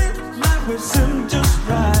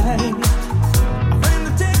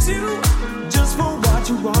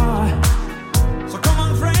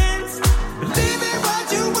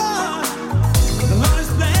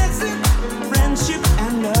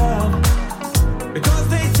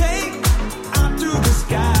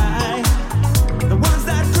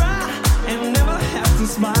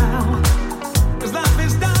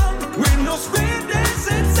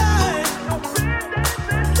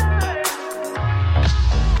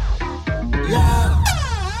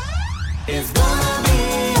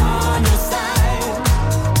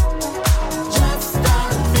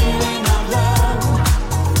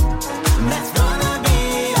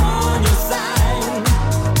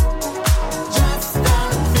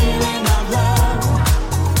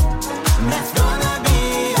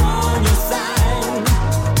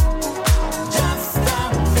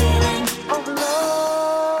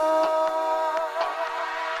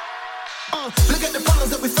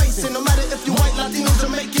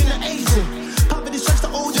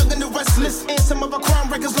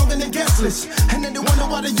 restless. And then they wonder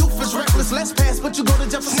why the youth is reckless. Let's pass, but you go to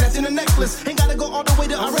jail for snatching a necklace. Ain't gotta go all the way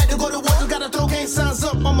to Iraq to go to war. Just gotta throw gang signs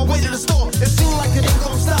up on my way to the store. It seems like it ain't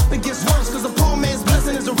gonna stop, it gets worse. Cause a poor man's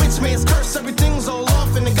blessing is a rich man's curse. Everything's all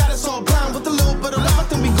off and they got us all blind. With a little bit of love, I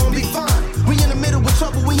think we gon' be fine. We in the middle with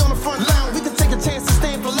trouble, we on the front line. We can take a chance to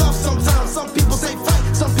stand for love sometimes. Some people say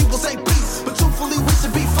fight, some people say peace. But truthfully, we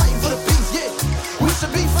should be fighting for the peace, yeah. We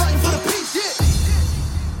should be fighting for the peace, yeah.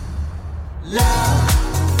 Love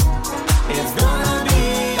is gonna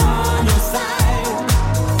be on your side.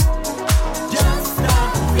 Just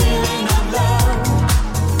stop the feeling of love.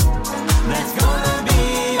 That's gonna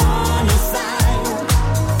be on your side.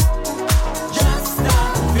 Just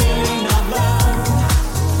stop the feeling of love.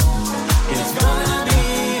 It's gonna be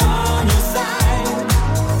on your side.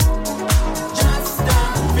 Just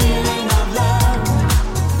stop the feeling of love.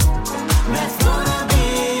 That's gonna be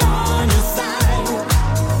on your side.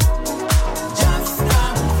 Just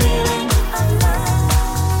stop the feeling of love.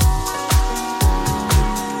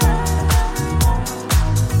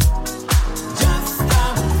 Just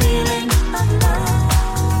stop the feeling of love.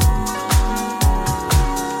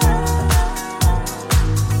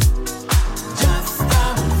 Just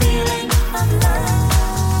stop the feeling of love.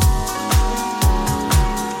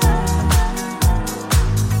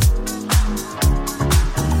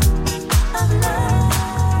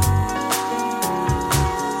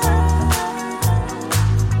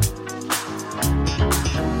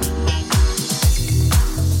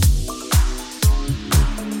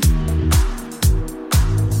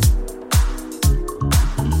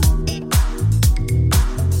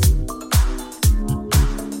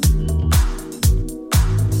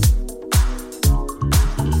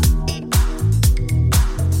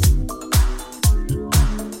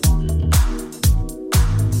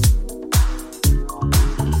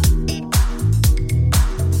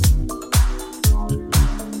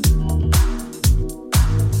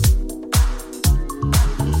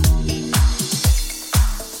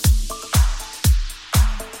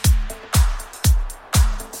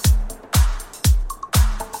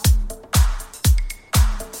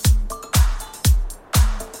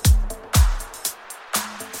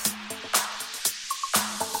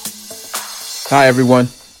 Hi, everyone.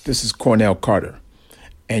 This is Cornell Carter,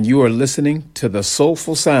 and you are listening to the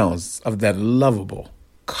soulful sounds of that lovable,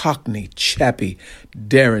 cockney, chappy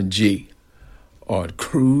Darren G on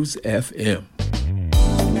Cruise FM.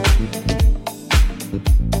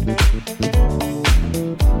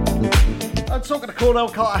 I'm talking to Cornell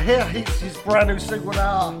Carter here. It's his brand new single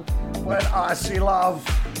now, When I See Love.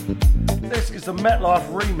 This is the MetLife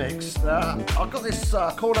remix. I got this,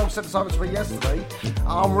 Cornell sent this over to me yesterday.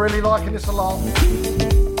 I'm really liking this a lot.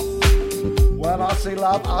 When I see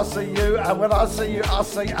love, I see you. And when I see you, I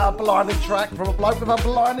see a blinding track from a bloke with a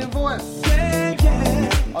blinding voice.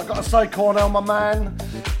 I gotta say, Cornell, my man,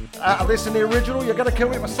 out of this in the original, you're gonna kill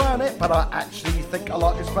me for saying it, but I actually think I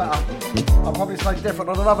like this better. I'll probably say different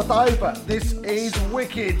on another day, but this is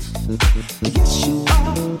wicked. Yes, you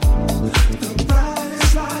are the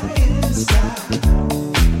brightest light in the sky.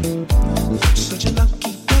 Such a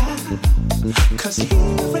lucky guy, 'cause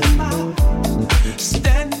here am I,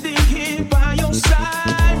 standing here by your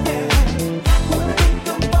side. Yeah. When I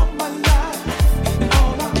think about my life and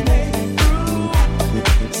all I made it through,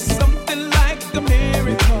 something like a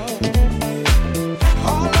miracle.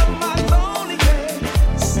 All of my lonely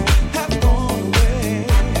days have gone away.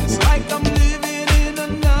 It's like I'm living in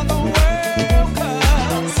another world,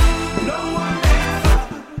 'cause no one ever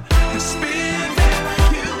has been there like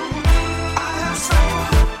you. I have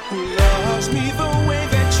someone who loves me the way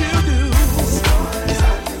that you do. As far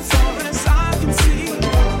as I can see,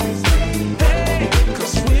 hey,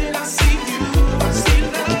 'cause when I see you, I see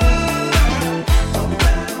love. No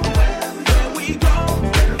matter where we go,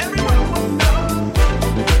 everyone will know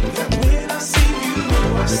that when I see you,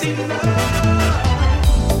 I see love.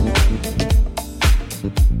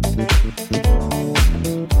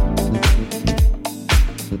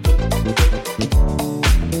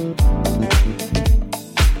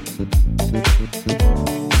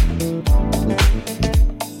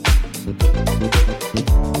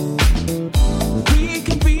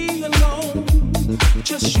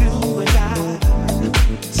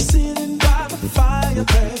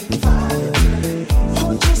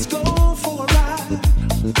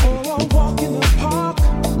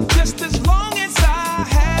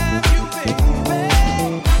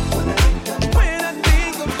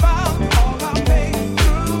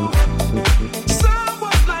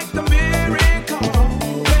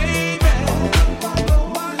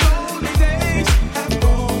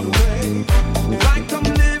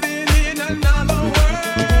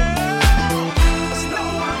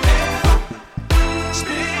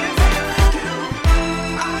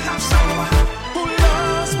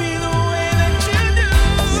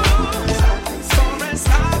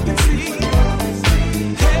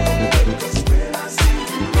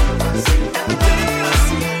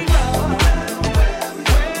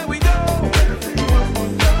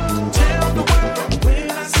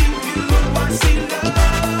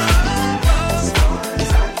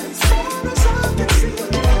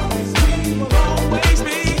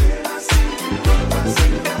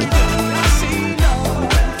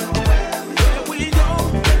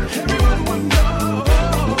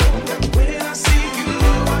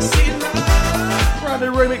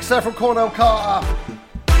 there from Cornell Carter.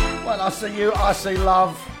 When I see you, I see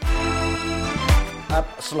love.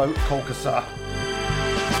 Absolute corker. So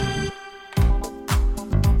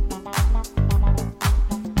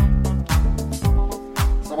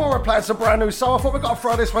while we're playing some brand new soul, I thought we've got to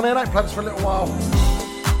throw this one in. I ain't played this for a little while.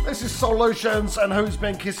 This is Solutions and Who's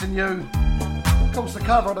Been Kissing You. Of course, the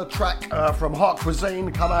cover of the track from Hot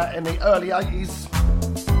Cuisine come out in the early 80s.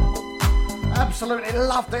 Absolutely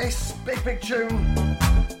love this. Big tune.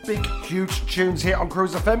 Big, huge tunes here on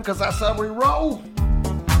Cruise FM because that's how we roll.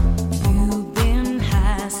 You've been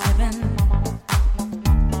high stepping.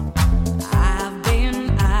 I've been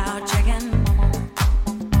out checking.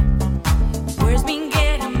 Words been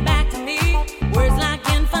getting back to me. Words like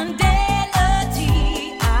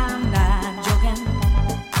infidelity. I'm not joking.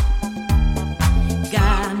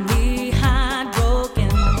 Got me heartbroken.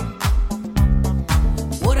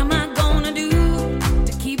 What am I gonna do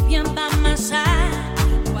to keep you by my side?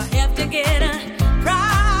 To get a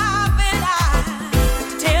private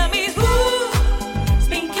eye. Tell me who's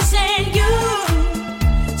been kissing you.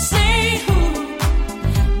 Say who,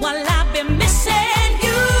 while I've been missing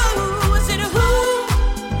you. Is it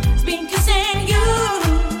who's been kissing you?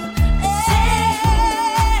 Say,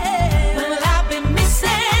 while I've been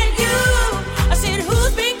missing you. I said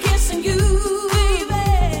who's been kissing you,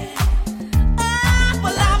 baby?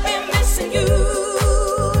 While I've been missing you.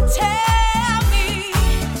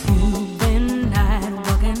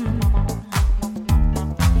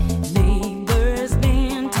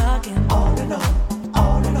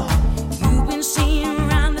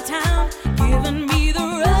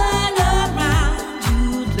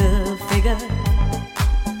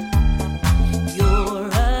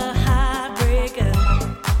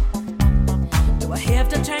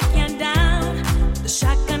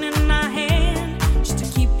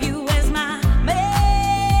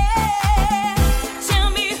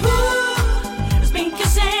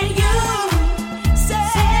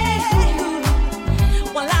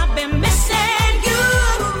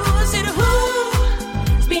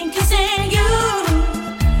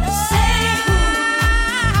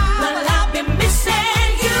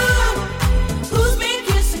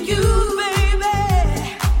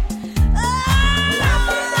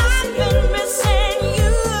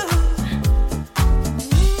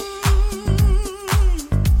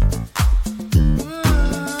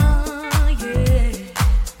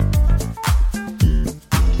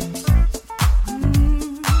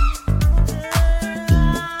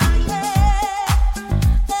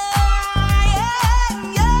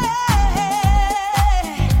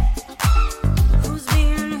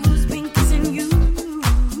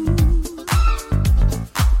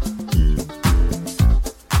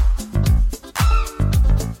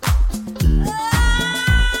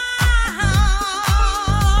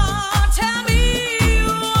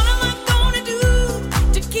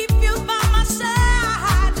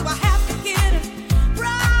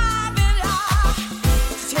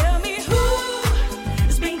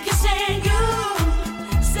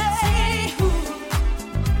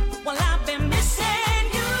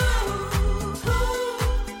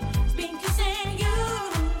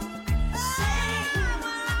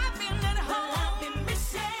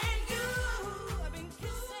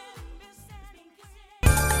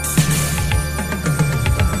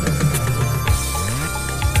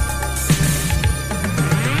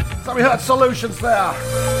 We heard Solutions there,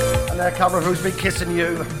 and their cover of Who's Been Kissing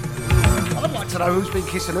You. I'd like to know who's been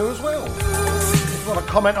kissing who as well. If you want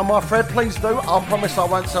to comment on my thread, please do. I'll promise I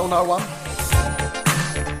won't tell no one.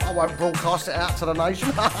 I won't broadcast it out to the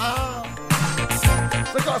nation. So I've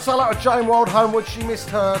got to say hello to Jane Wild Homewood. She missed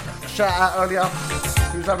her shout out earlier.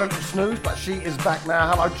 She was having a little snooze, but she is back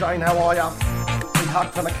now. Hello Jane, how are you? Big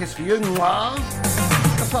hug and a kiss for you. Mwah.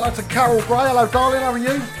 Just hello to Carol Gray. Hello darling, how are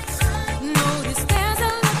you?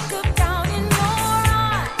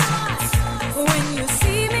 When you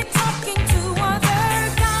see me talking to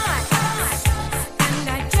other guys, and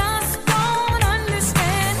I just don't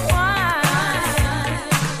understand why.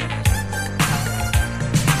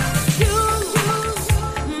 You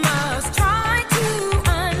must try to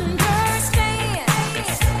understand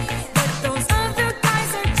that those other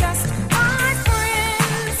guys are just my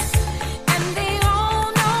friends, and they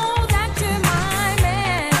all know that you're my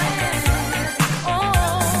man.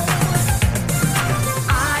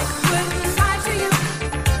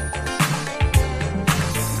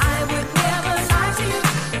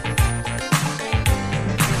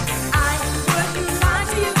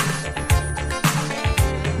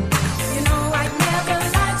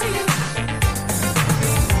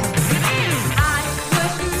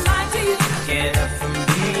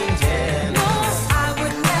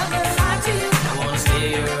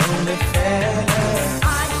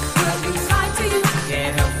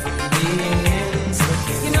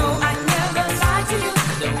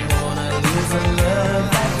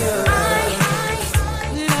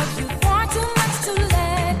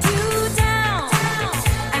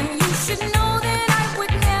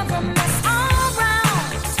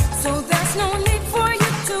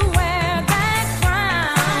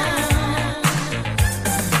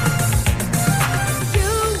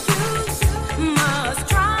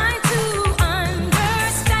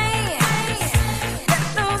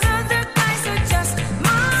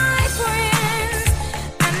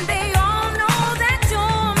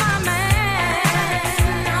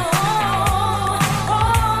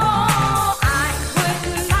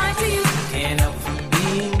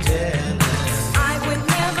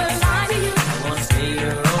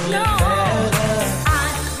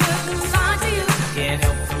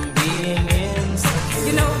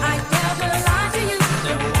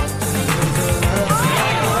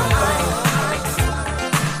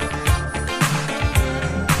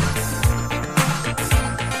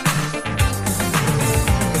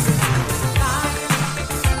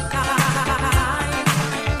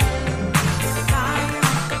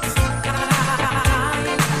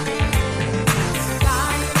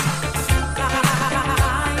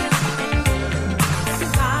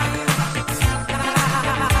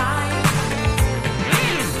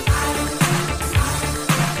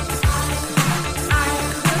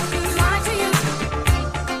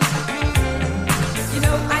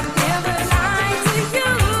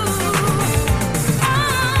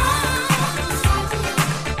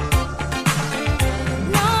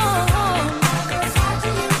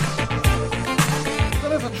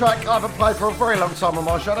 track I haven't played for a very long time on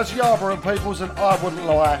my show. That's Yarborough and Peoples, and I wouldn't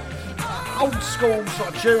lie. Old school sort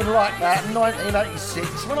of tune like that,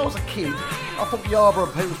 1986. When I was a kid, I thought Yarborough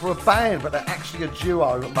and Peoples were a band, but they're actually a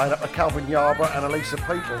duo made up of Calvin Yarborough and Elisa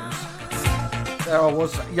Peoples. There I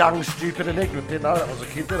was, young, stupid and ignorant. Didn't know that was a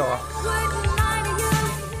kid, did I?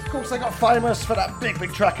 Of course, they got famous for that big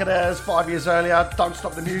track of theirs 5 years earlier, Don't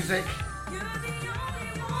Stop the Music.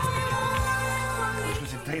 Which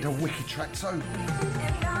was indeed a wicked track too.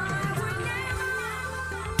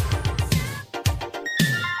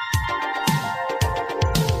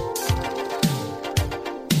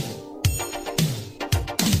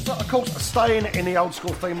 So, of course, staying in the old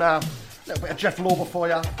school theme now, a little bit of Jeff Lorber for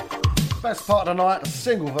you. Best part of the night, a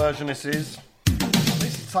single version this is.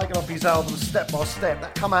 This is taken off his album Step by Step.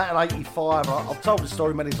 That come out in 85. I've told the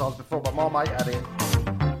story many times before, but my mate had it.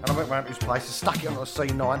 And I went round to his place and stuck it on a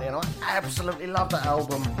C90, and I absolutely loved that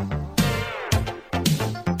album.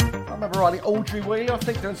 I remember writing Audrey Wheeler, I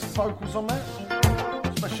think, doing some vocals on that.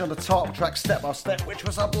 Especially on the title track Step by Step, which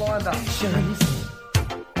was a blinder.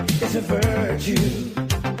 It's a virtue.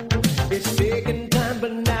 It's taking time,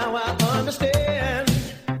 but now I understand.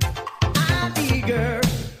 I'm eager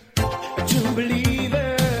to believe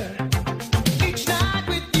her. Each night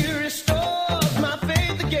with you restores my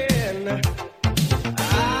faith again.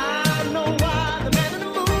 I know why the man in the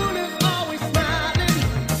moon is always smiling.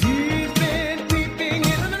 He's been peeping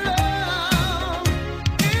in and alone.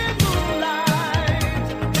 In moonlight,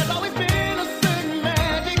 there's always been a certain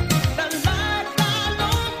magic that lights shine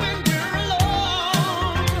on when we're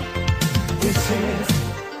alone.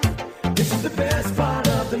 This is the best part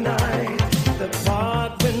of the night. The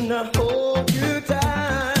part when I hold you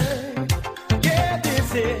tight. Yeah,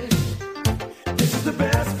 this is the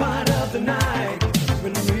best part of the night.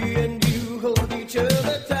 When me and you hold each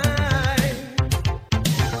other tight.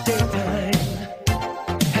 Daytime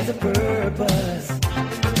has a purpose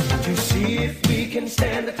to see if we can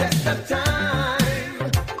stand the test of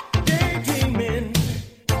time. Daydreaming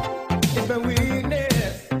is my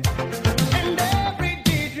weakness, and every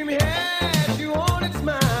daydream has you on its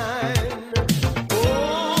mind.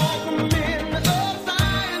 All the men of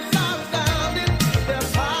science are astounded. Their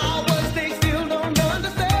powers they still don't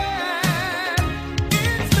understand.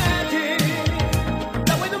 It's magic.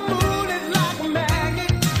 The way the moon is like a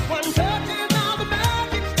magnet. One touch and all the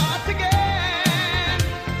magic starts again.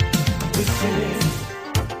 This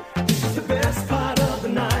is the best part of the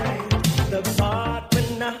night. The part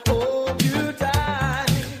when I hold you tight.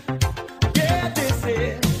 Yeah, this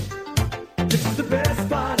is the best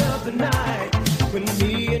part of the night. When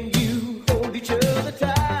me and you hold each other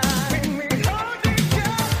tight. When we hold each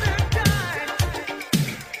other tight.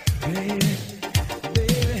 Baby,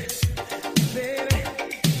 baby, baby,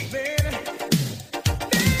 baby.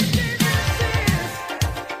 This is the best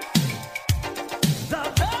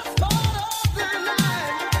part of the night.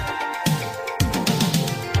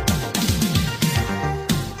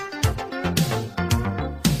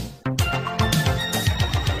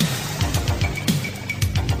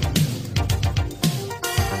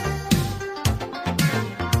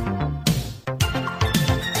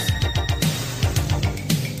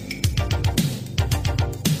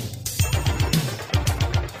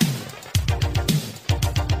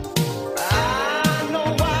 I know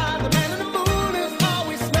why the man in the moon is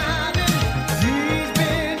always smiling. He's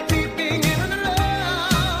been peeping in and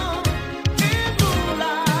alone. In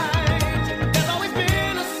moonlight, there's always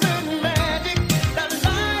been a certain magic that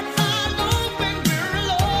lights our load when we're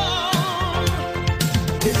alone.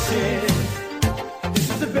 This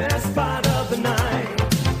is the best part of the night.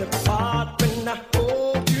 The part when I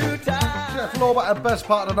hold you tight. Jeff Lorber and best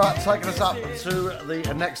part of the night, taking us up to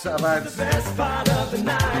the next set of ads. Best part of the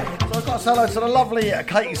night. So I've got to say hello to the lovely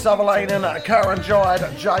Katie Sutherland, Karen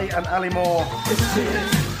Jide, Jay and Ali Moore.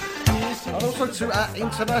 And also to our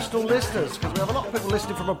international listeners, because we have a lot of people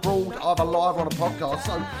listening from abroad, either live or on a podcast.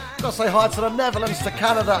 So I've got to say hi to the Netherlands, to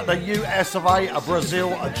Canada, the US of A,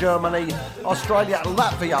 Brazil, Germany, Australia,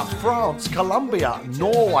 Latvia, France, Colombia,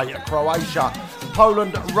 Norway, Croatia,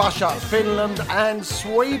 Poland, Russia, Finland and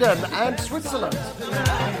Sweden and Switzerland.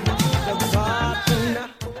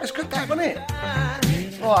 It's good that, wasn't it?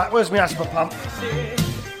 Right, where's my asthma pump?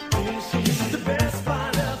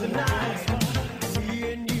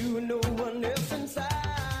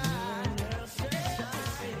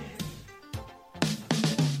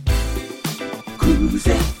 Cruise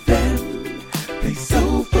FM, play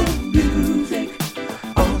soulful music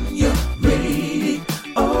on your radio.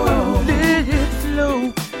 Let it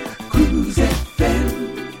flow. Cruise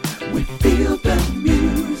FM, we feel the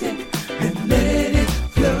music and let it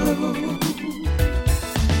flow.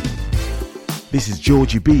 This is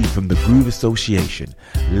Georgie B from the Groove Association,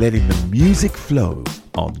 letting the music flow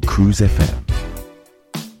on Cruise FM.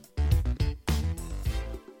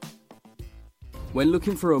 When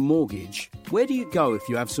looking for a mortgage, where do you go if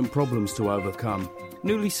you have some problems to overcome?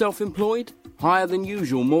 Newly self-employed? Higher than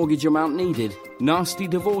usual mortgage amount needed? Nasty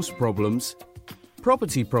divorce problems?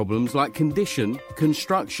 Property problems like condition,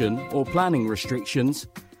 construction or planning restrictions?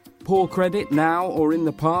 Poor credit now or in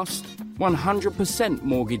the past? 100%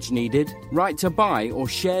 mortgage needed? Right to buy or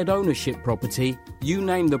shared ownership property? You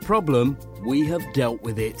name the problem, we have dealt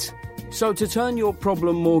with it. So to turn your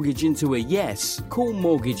problem mortgage into a yes, call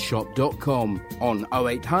mortgageshop.com on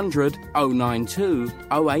 0800 092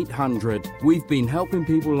 0800. We've been helping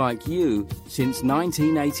people like you since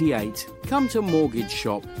 1988. Come to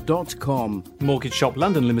mortgageshop.com. Mortgage Shop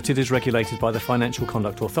London Limited is regulated by the Financial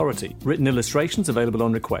Conduct Authority. Written illustrations available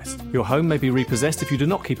on request. Your home may be repossessed if you do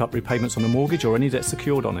not keep up repayments on a mortgage or any debt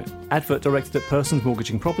secured on it. Advert directed at persons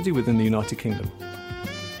mortgaging property within the United Kingdom.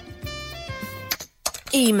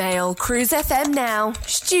 Email Cruise FM now,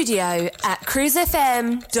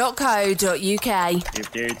 studio@cruisefm.co.uk.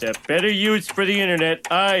 If there's a better use for the internet,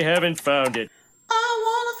 I haven't found it. I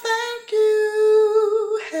want to thank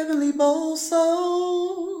you, Heavenly Bowl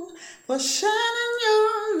Soul, for shining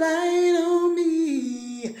your light on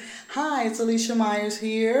me. Hi, it's Alicia Myers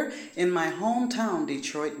here in my hometown,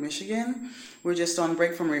 Detroit, Michigan. We're just on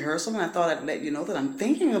break from rehearsal, and I thought I'd let you know that I'm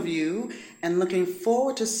thinking of you and looking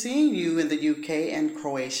forward to seeing you in the UK and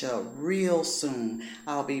Croatia real soon.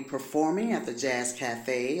 I'll be performing at the Jazz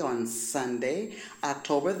Cafe on Sunday,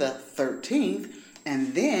 October the 13th,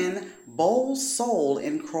 and then Bowl Soul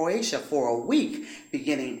in Croatia for a week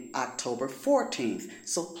beginning October 14th.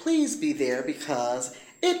 So please be there because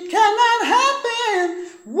it cannot happen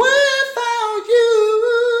without you.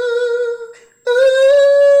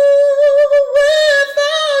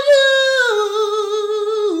 Without you.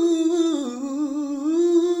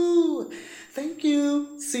 Thank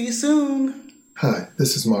you. See you soon. Hi,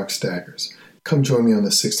 this is Mark Staggers. Come join me on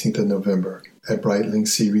the 16th of November at Breitling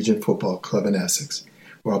Sea Region Football Club in Essex,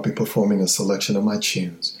 where I'll be performing a selection of my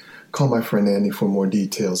tunes. Call my friend Andy for more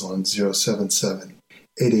details on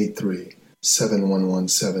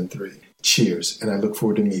 077-883-71173. Cheers, and I look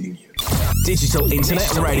forward to meeting you. Digital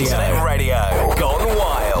Internet Radio. Gone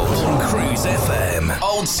wild on Cruise FM.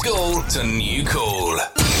 Old school to new cool.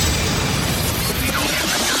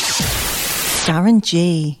 Darren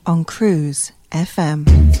G on Cruise FM.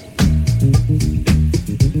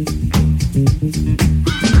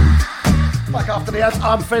 Back after the ads,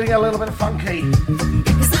 I'm feeling a little bit funky.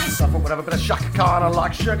 So I thought we'd have a bit of Shaka Khan and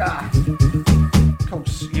Like Sugar. Of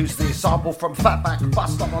course, use the sample from Fatback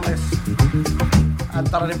Bust Up on this. I've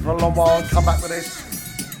done it for a long while and come back with this.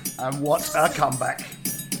 And what a comeback.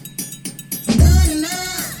 Good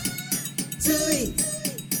enough to eat.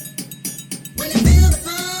 When you feel the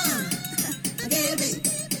fun, I get it.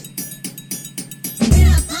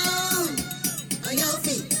 Get up on your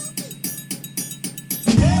feet.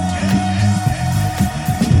 Your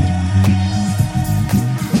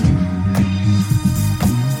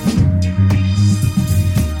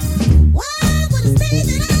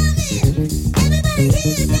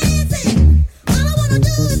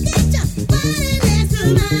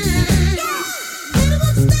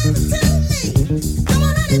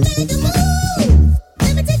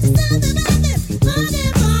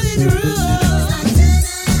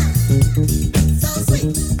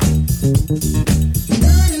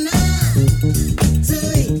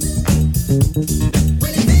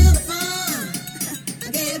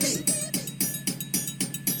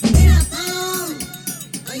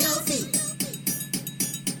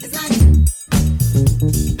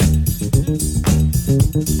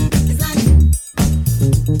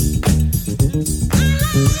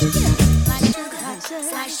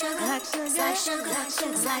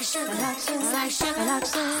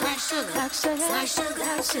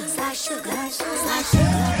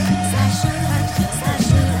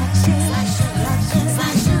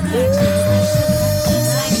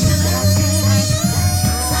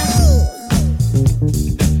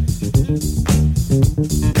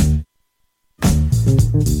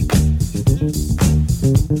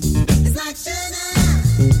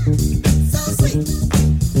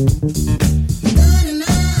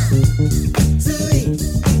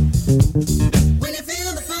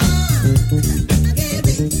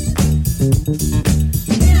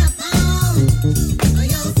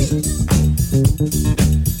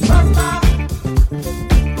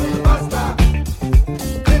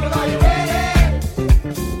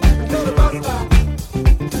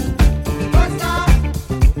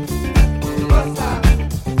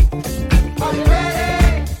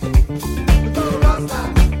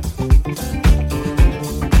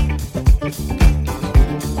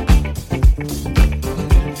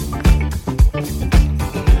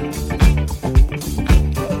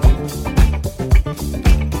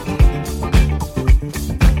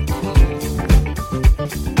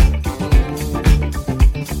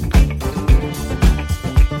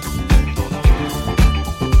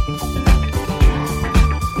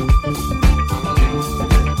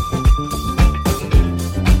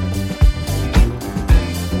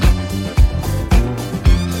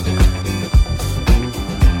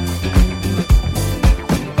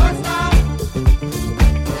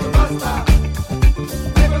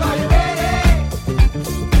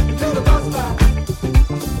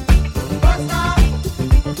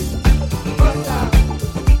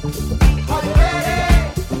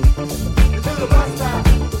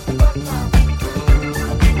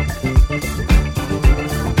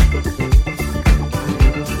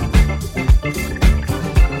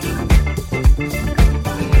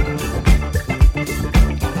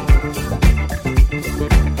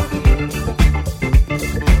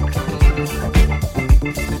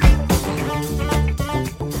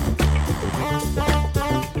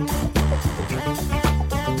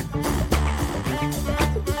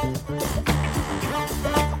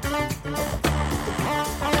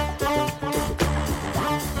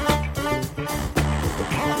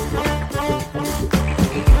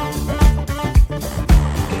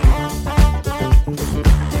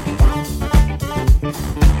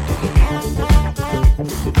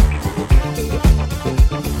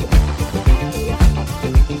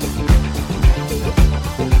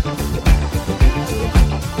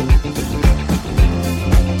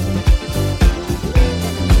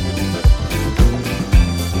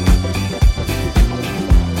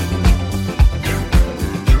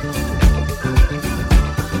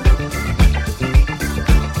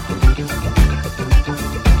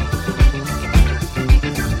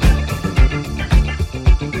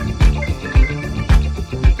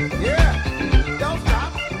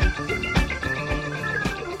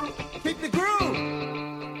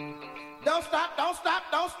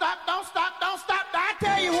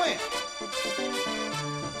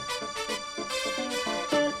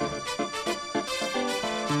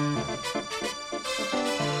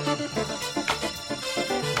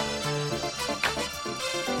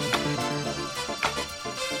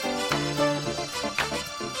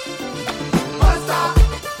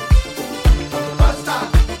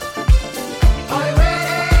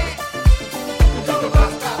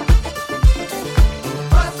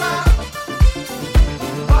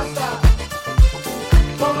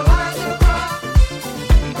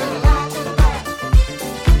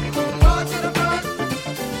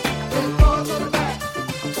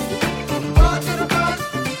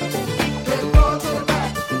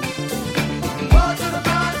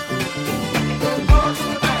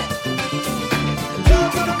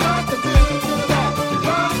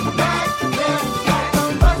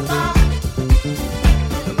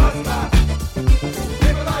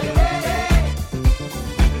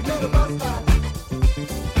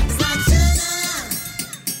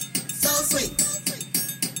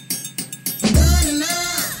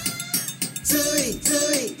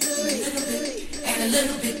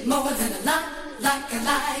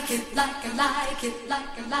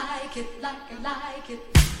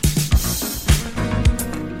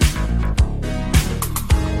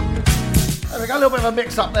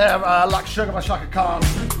Mix up there, like Sugar by Shaka Khan,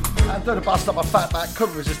 and do the bust up my fat back.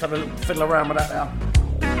 Couldn't resist having a little fiddle around with that now.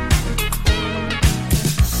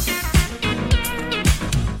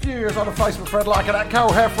 A few years on the Facebook thread liking that.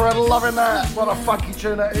 Carol Heffernan loving that. What a funky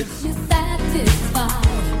tune that is.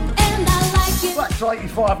 Back to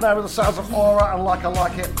 85 now with the sounds of Aura and Like I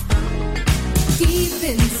Like It. Deep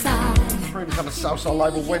inside. Previous on the Southside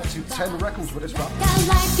label went to 10 records with this one. I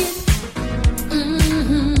like it.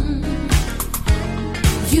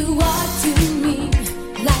 You are to me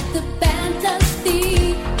like the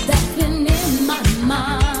fantasy that's been in my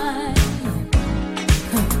mind,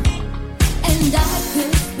 and I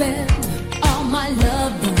could spend all my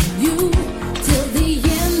love on you till the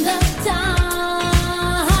end of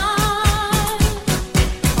time.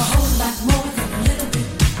 A whole lot more than a little bit,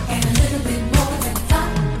 and a little bit more than a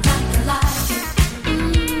lot. Like I like it,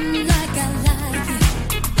 like I like it.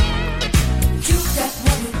 You got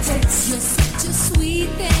what it takes. You're such a sweet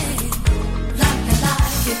thing.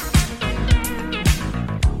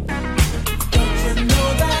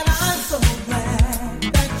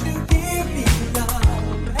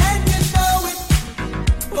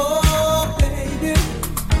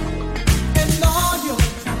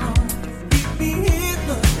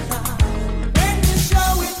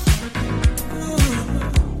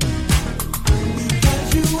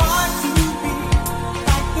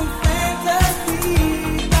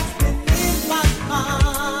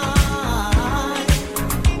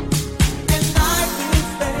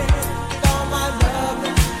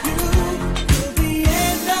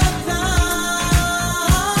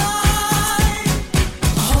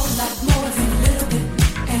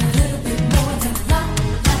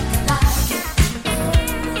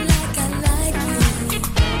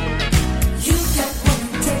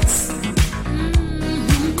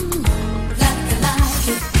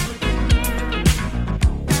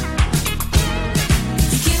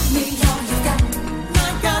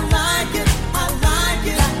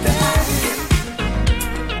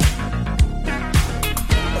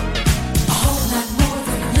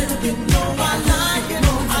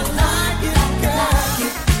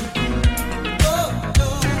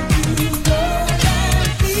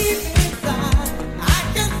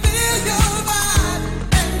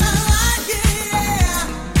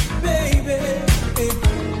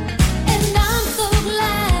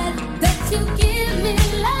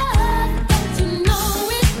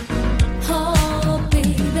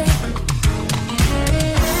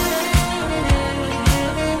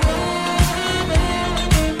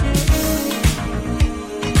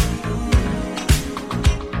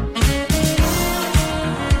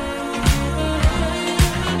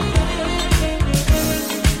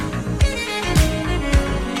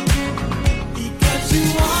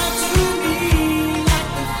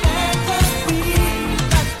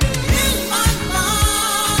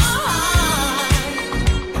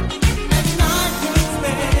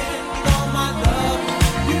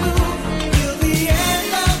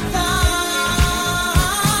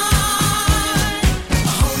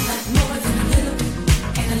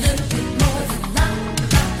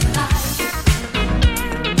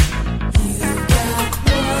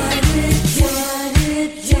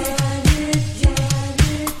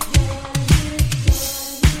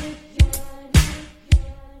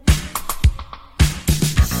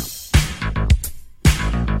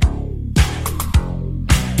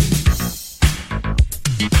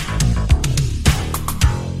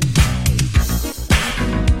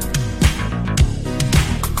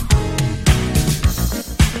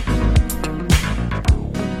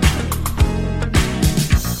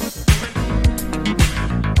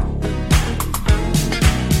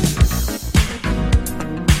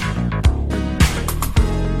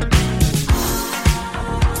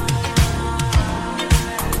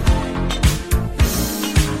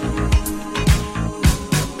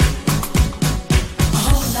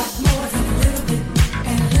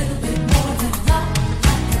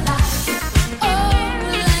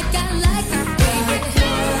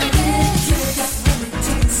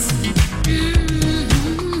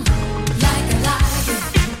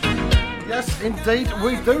 Indeed,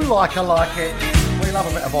 we do like it. We love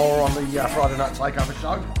a bit of horror on the Friday Night Takeover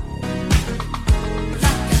show.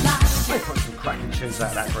 They put some cracking tunes out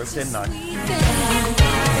of that group, didn't they?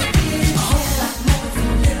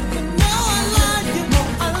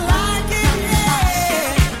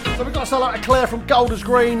 So we've got something like Claire from Golders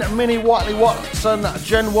Green, Minnie Whiteley Watson,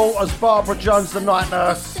 Jen Walters, Barbara Jones, the Night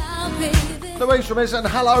Nurse, Louise from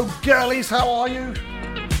Islington. Hello, girlies, how are you?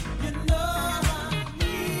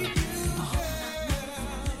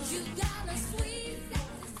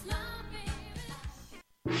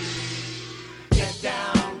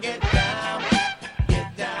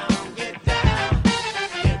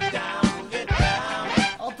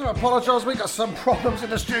 Apologise, we got some problems in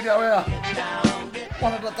the studio here.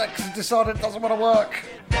 One of the decks has decided it doesn't want to work.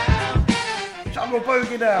 Jungle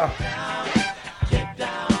Boogie now.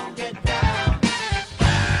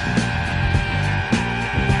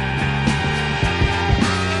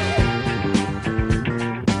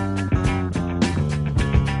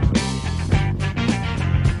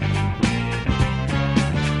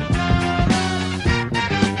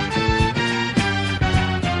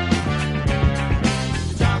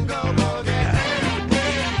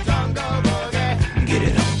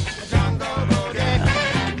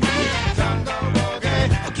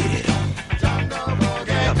 Get it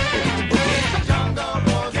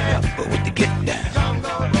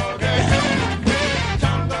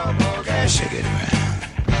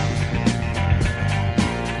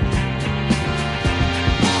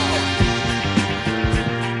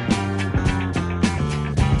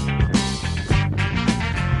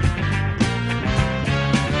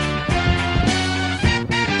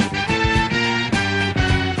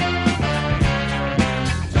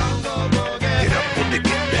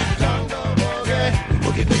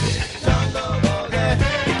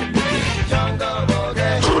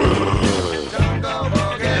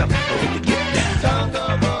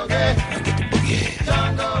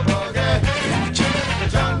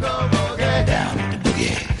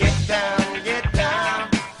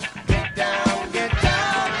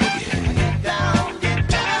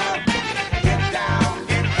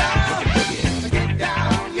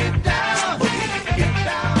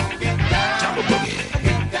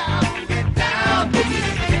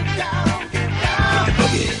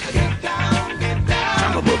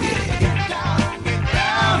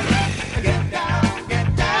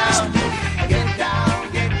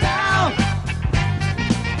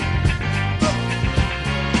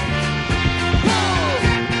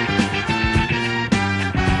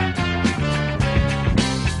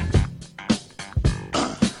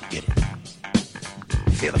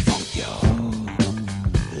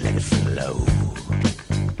flow.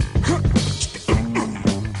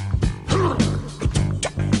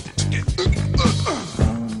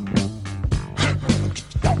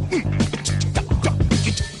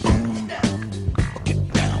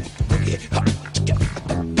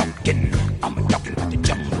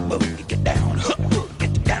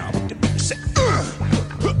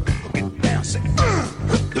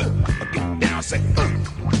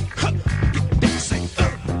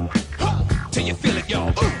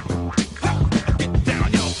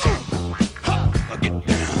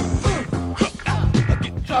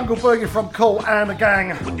 Jungle Boogie from Cool and the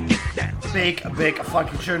Gang. Big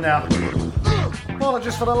funky tune now.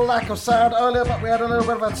 Apologies for the lack of sound earlier, but we had a little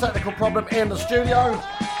bit of a technical problem in the studio,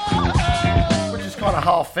 which is kind of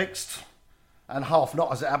half fixed and half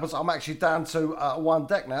not as it happens. I'm actually down to one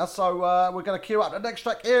deck now, so we're going to queue up the next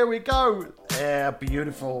track. Here we go. Yeah,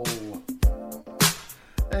 beautiful.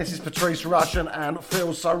 This is Patrice Rushen and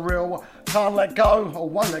Feels So Real. Can't Let Go, or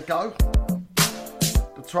Won't Let Go.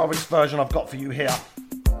 The 12-inch version I've got for you here.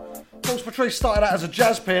 Of course, Patrice started out as a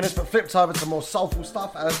jazz pianist, but flipped over to more soulful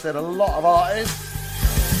stuff, as did a lot of artists.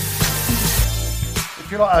 If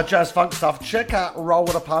you like jazz funk stuff, check out Roll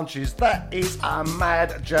with the Punches. That is a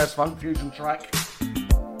mad jazz funk fusion track.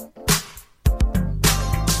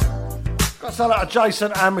 Got to sell out to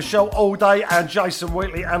Jason and Michelle all day, and Jason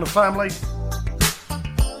Wheatley and the family.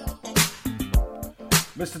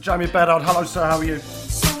 Mr. Jamie Bedard, hello sir, how are you?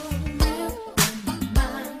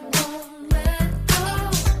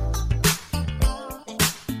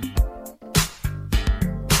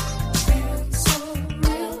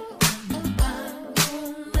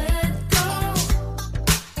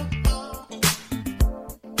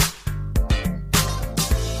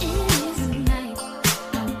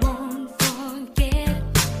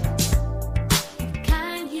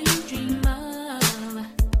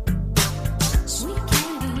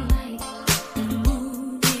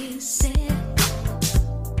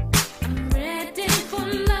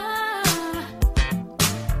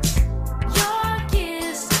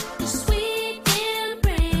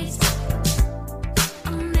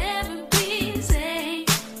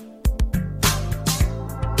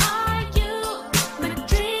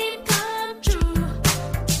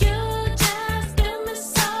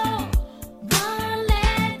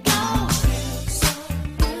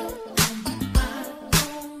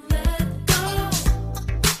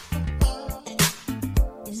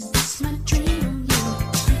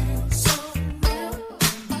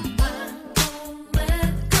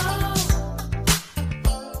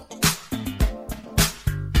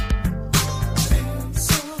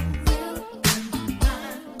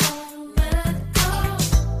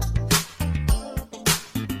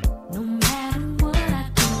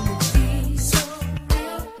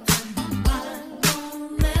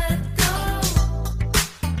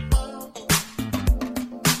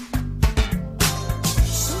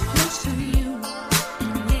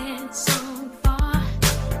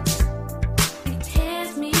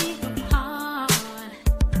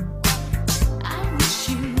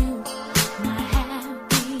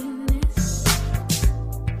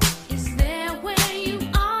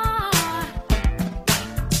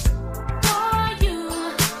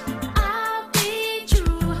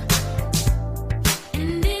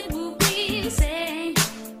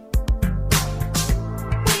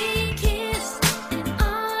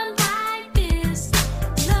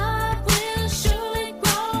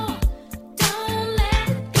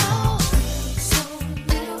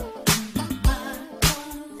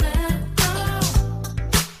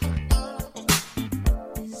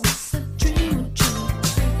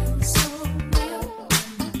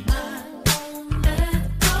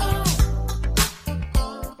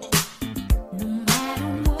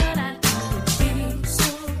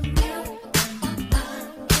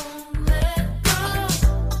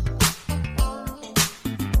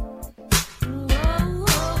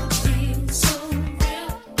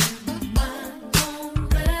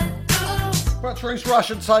 Patrice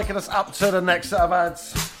Rushen taking us up to the next set of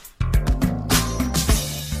ads.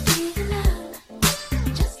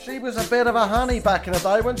 She was a bit of a honey back in the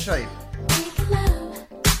day, wasn't she?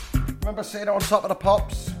 Remember seeing her on Top of the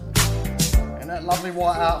Pops in that lovely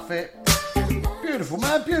white outfit? Beautiful,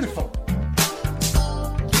 man, beautiful.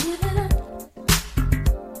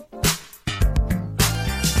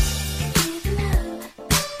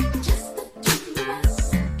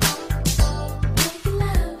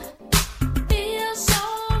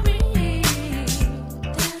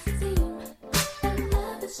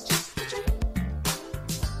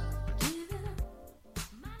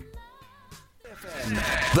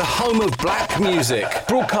 the home of black music,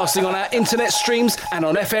 broadcasting on our internet streams and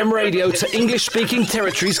on FM radio to English-speaking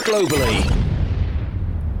territories globally.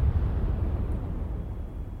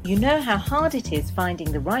 You know how hard it is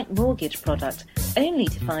finding the right mortgage product only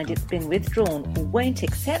to find it's been withdrawn or won't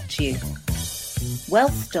accept you? Well,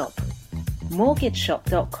 stop.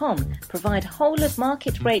 MortgageShop.com provide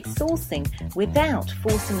whole-of-market rate sourcing without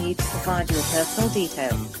forcing you to provide your personal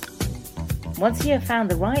details. Once you have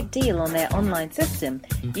found the right deal on their online system,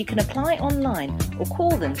 you can apply online or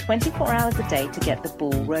call them 24 hours a day to get the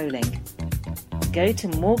ball rolling. Go to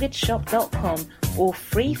MortgageShop.com or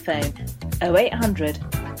free phone 0800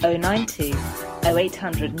 092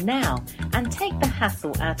 0800 now and take the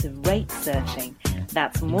hassle out of rate searching.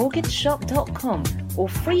 That's MortgageShop.com or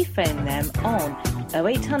free phone them on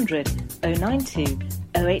 0800 092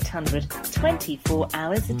 0800 24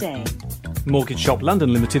 hours a day. Mortgage Shop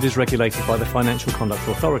London Limited is regulated by the Financial Conduct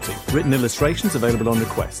Authority. Written illustrations available on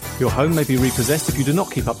request. Your home may be repossessed if you do not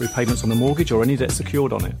keep up repayments on the mortgage or any debt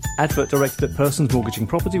secured on it. Advert directed at persons mortgaging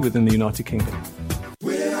property within the United Kingdom.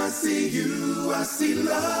 When I see you, I see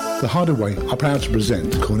love. The Hideaway are proud to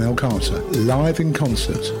present Cornell Carter live in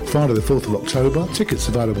concert Friday the 4th of October. Tickets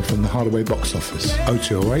available from the Hideaway box office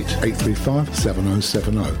 0208 835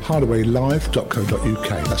 7070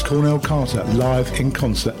 hidewaylive.co.uk. That's Cornell Carter live in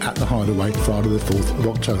concert at the Hideaway Friday the 4th of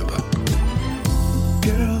October.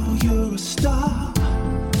 Girl, you're a star.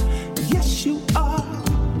 Yes, you are.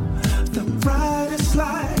 The brightest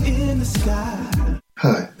light in the sky.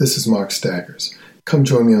 Hi, this is Mark Staggers. Come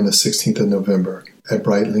join me on the 16th of November at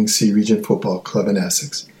Brightling Sea Region Football Club in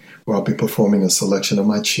Essex, where I'll be performing a selection of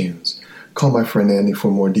my tunes. Call my friend Andy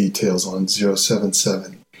for more details on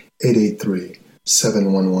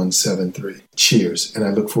 077-883-71173. Cheers, and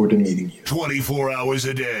I look forward to meeting you. 24 hours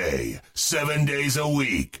a day, 7 days a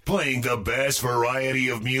week, playing the best variety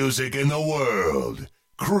of music in the world.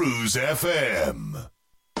 Cruise FM.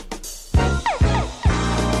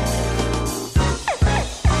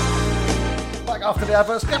 After the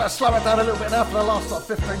adverts, gonna slow it down a little bit now for the last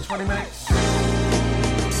 15-20 minutes.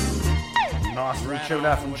 Nice little tune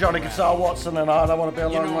out from Johnny Guitar Watson and I Don't Want to Be a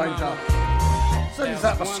Lone Ranger. Send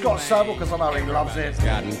that for Scott Sable because I know he loves it.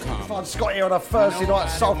 Find Scott here on a Thursday night,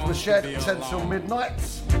 Soul from the Shed, 10 till midnight.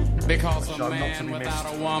 Because a man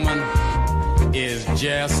without a woman is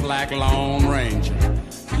just like Lone Ranger.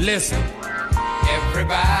 Listen,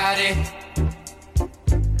 everybody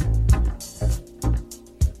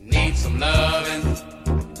need some loving,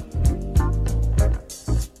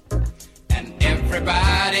 and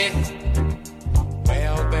everybody,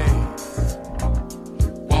 well, babe,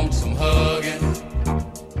 want some hugging,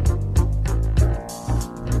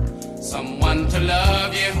 someone to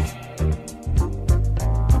love you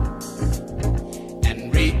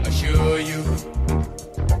and reassure you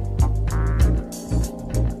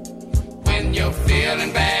when you're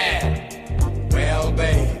feeling bad. Well,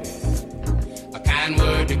 babe,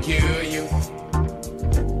 word to cure you.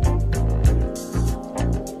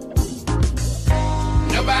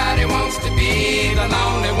 Nobody wants to be the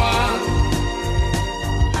lonely one,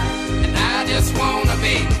 and I just wanna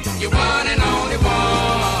be your one and only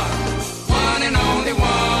one, one and only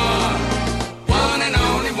one, one and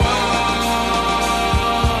only one.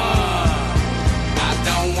 I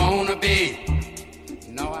don't wanna be,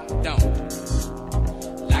 no I don't,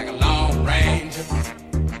 like a Lone Ranger,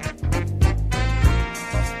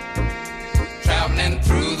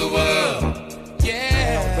 through the world,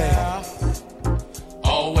 yeah,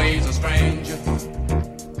 always a stranger.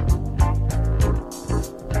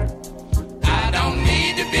 I don't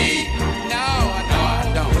need to be, no,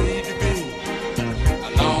 I don't need to be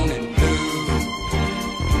alone and blue.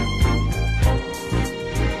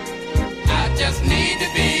 I just need to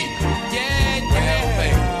be, yeah,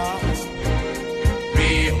 baby,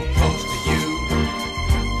 real close to you.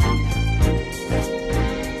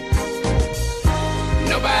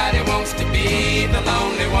 Nobody wants to be the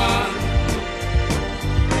lonely one,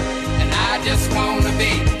 and I just want to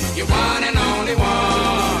be your one and only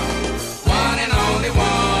one, one and only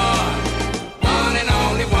one, one and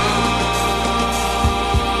only one.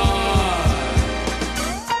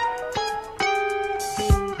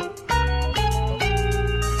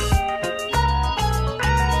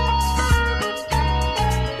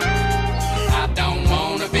 I don't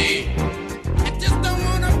want to be, I just don't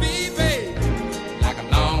want to be, babe, like a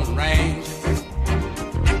Lone Ranger,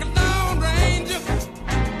 like a Lone Ranger,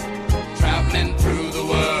 traveling through the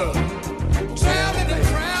world.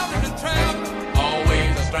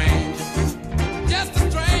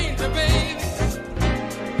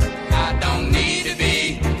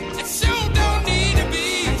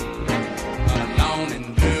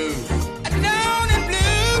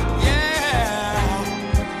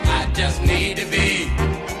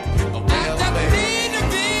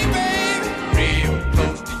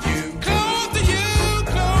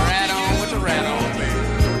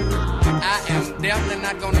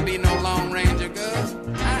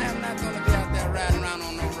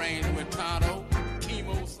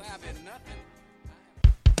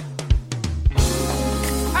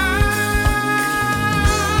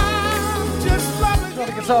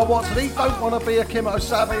 Guitar Watson, he don't want to be a Kim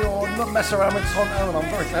Osabi or not mess around with Tonto, and I'm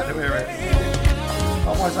very glad to hear it.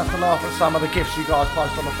 I always have to laugh at some of the gifts you guys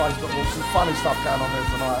post on the Facebook wall. Some funny stuff going on there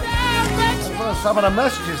tonight. As well as some of the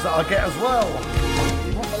messages that I get as well.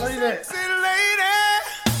 You won't believe it.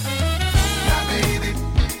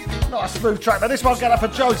 Not a smooth track, but this one got up for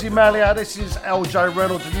Josie Malia. This is LJ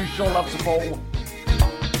Reynolds, and You Sure Love to Ball.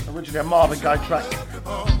 Originally a Marvin Gaye track.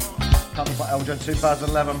 Covered by LJ in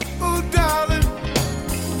 2011. Oh, darling,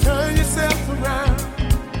 turn yourself around.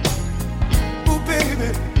 Oh,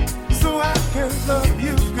 baby, so I can love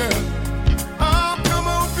you, girl. Oh, come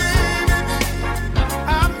on, baby,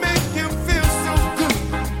 I make you feel so good.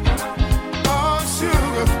 Oh,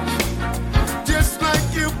 sugar, just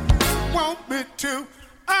like you want me to.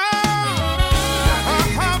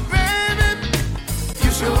 Oh, baby,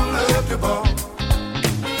 you sure love the ball.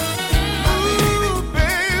 Ooh,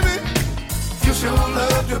 baby, you sure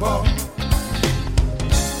love the ball.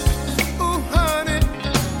 Ooh, honey,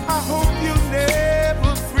 I hope you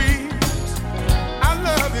never freeze. I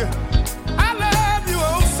love you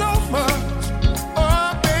oh so much. Oh,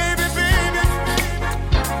 baby, baby,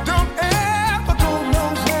 don't ever go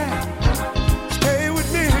nowhere. Stay with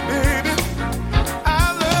me, baby. I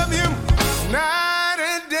love you night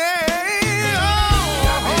and day.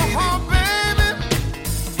 Oh, baby,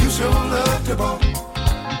 you sure love the ball.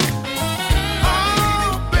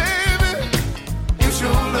 Oh, baby, you sure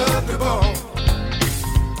love the ball.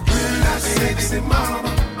 Pretty sexy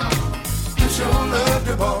mama, you sure love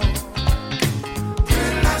the ball.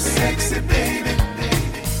 Pretty sexy baby,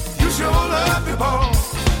 you sure love the ball.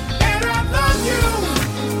 And I love you.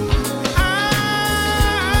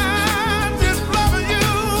 I'm just loving you,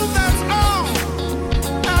 that's all.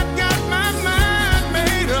 I got my mind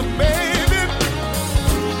made up, baby.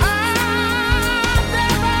 I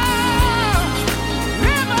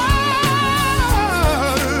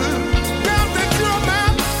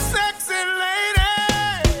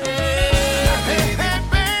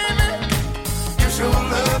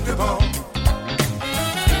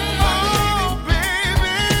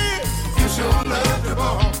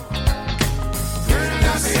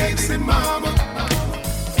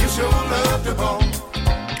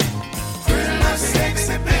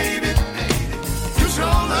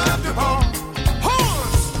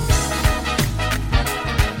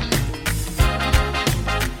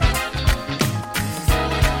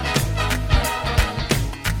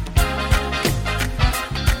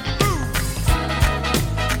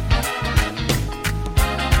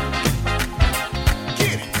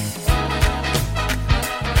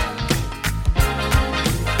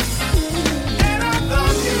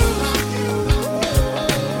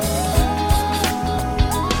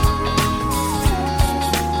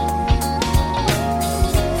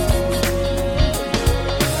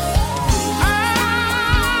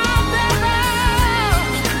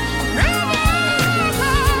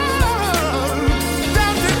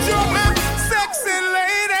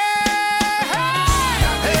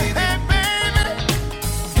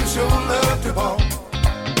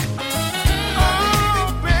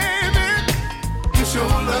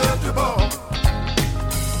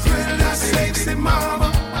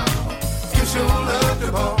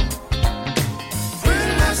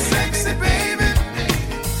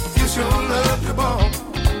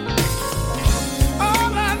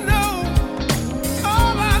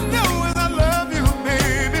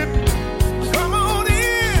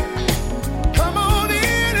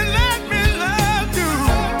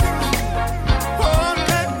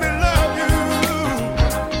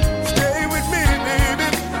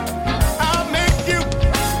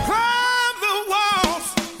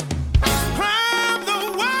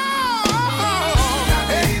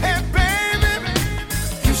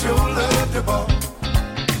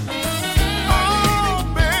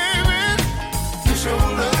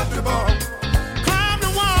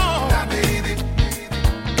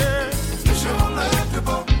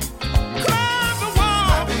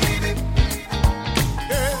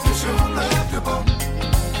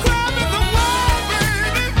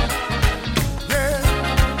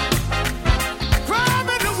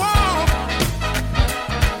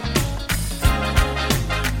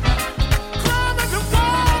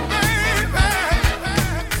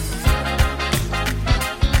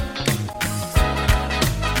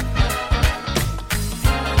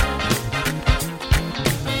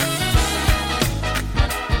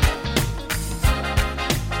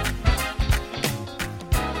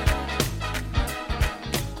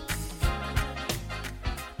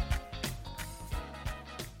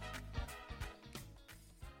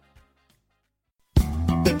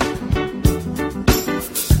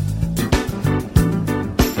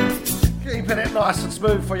it nice and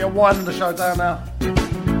smooth for you, winding the show down now.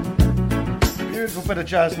 Beautiful bit of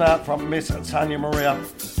jazz now from Miss Tanya Maria.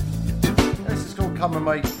 This is called Come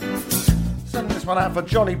With Me. Sending this one out for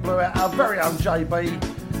Johnny Blewett, our very own JB.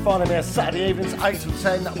 Finding there Saturday evenings, 8 to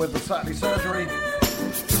 10 with the Saturday surgery.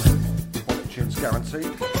 Tunes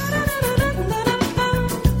guaranteed.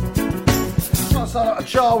 So,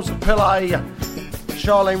 Charles Pillay,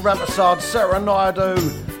 Charlene Rampasard, Sarah Naidu,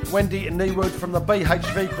 Wendy Neewood from the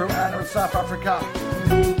BHV crew out there in South Africa.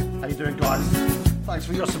 How you doing, guys? Thanks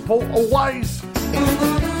for your support always.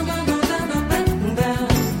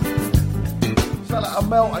 Stella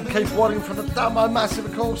Mel and Keith Wadding from the Damo Massive,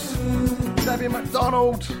 of course. Debbie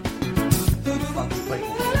McDonald. Lots of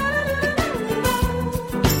people.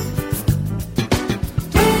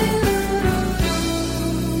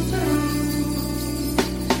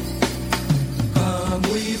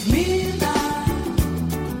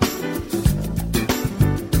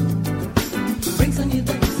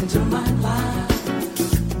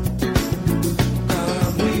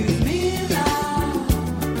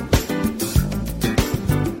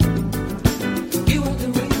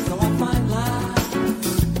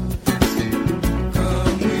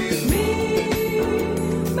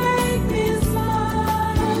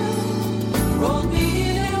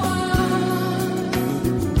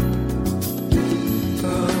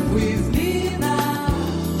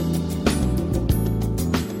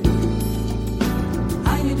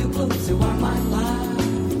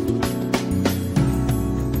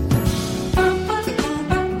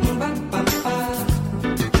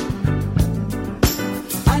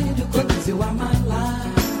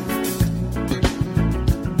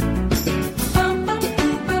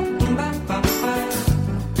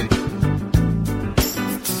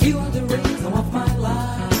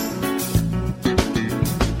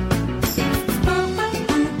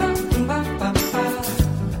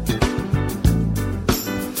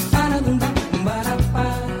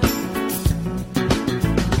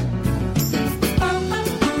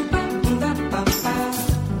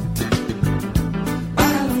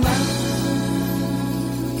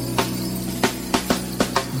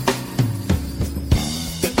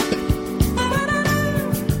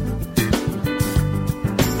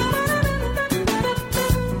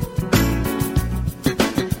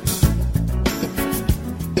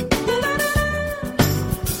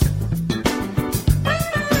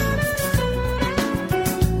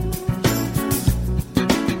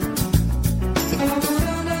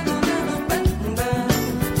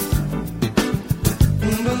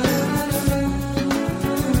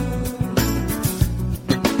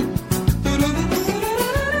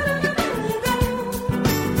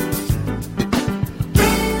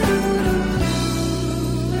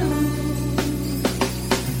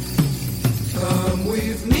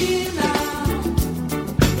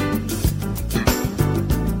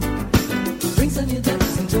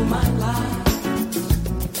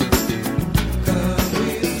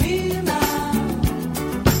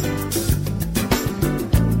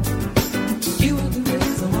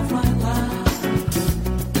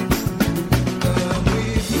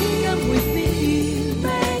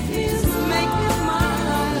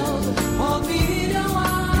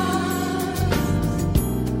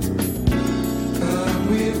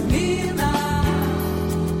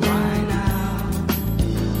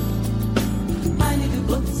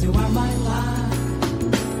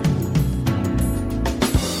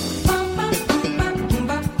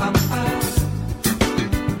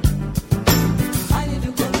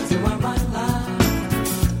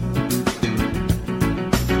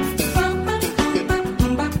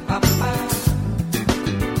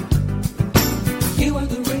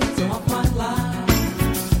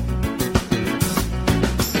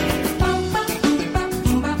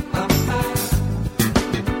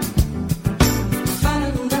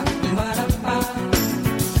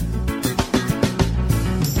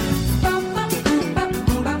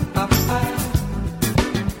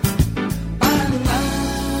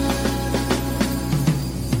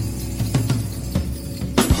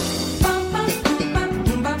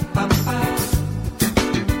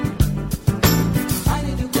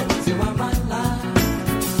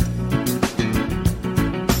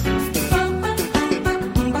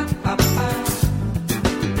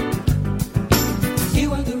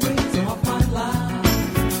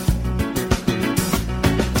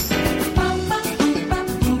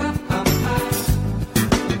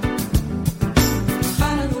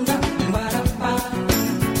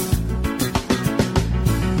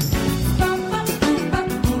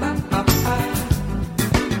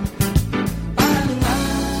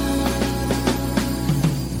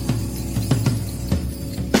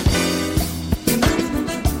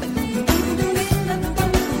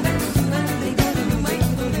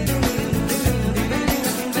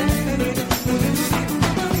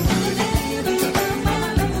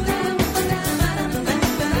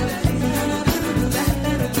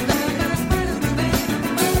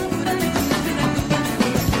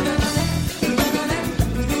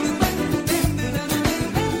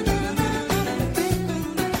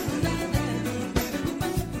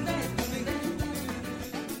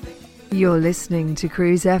 You're listening to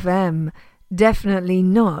Cruise FM. Definitely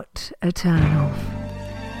not a turn-off.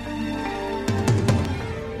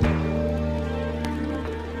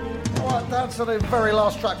 Alright, down to the very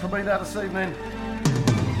last track from me now this evening.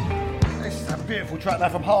 This is a beautiful track now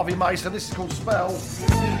from Harvey Mason. This is called Spell. Nice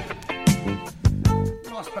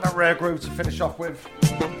bit of rare groove to finish off with.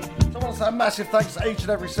 So I want to say a massive thanks to each and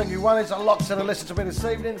every single one who's locked in and listened to me this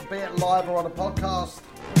evening, be it live or on a podcast.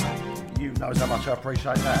 You know how much I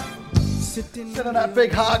appreciate that. Sending out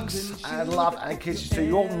big hugs and love and kisses to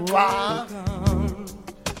you all. And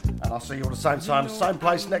I'll see you all the same time, same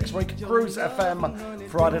place next week. Cruise FM,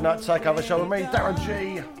 Friday night takeover show with me, Darren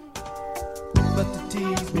G.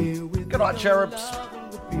 Good night, cherubs.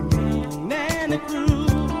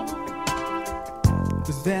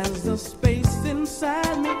 Cause there's a space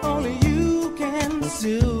inside me only you can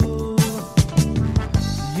do.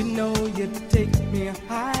 You know you take me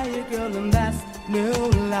higher, girl, and that's no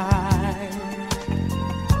lie.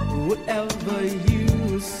 Whatever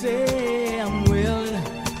you say, I'm willing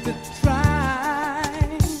to try.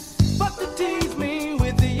 But to tease me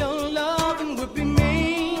with your loving would be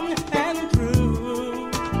mean and cruel.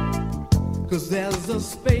 Cause there's a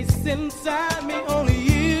space inside me only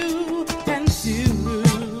you can do.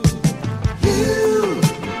 You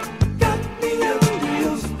got me under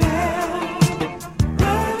your spell,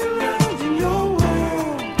 running around in your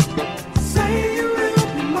world. Say you will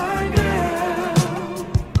be my girl.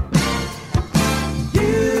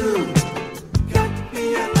 You got me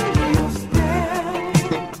under your spell,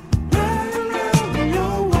 running around in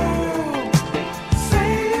your world. Say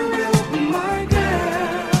you will be my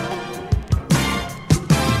girl.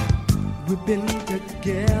 We've been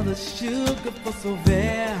together, sugar, for so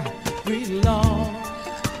very long.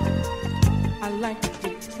 I like to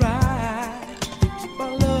try to keep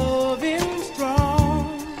our loving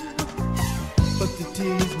strong, but to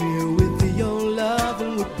tease me with your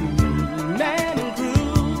loving would be mad and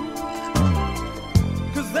cruel.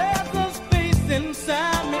 Cause there's no space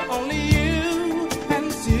inside me, only you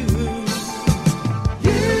and you.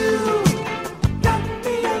 You got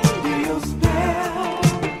me under your spell,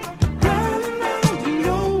 running around in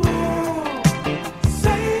your world.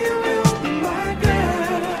 Say you will be my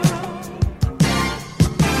girl.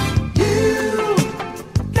 You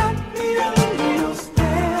got me under your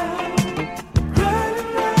spell, running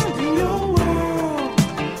around in your world.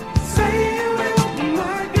 Say you will be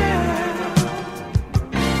my girl.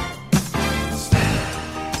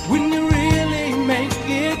 When you really make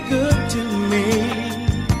it good to me,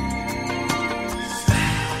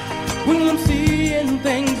 when I'm seeing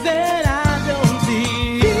things that I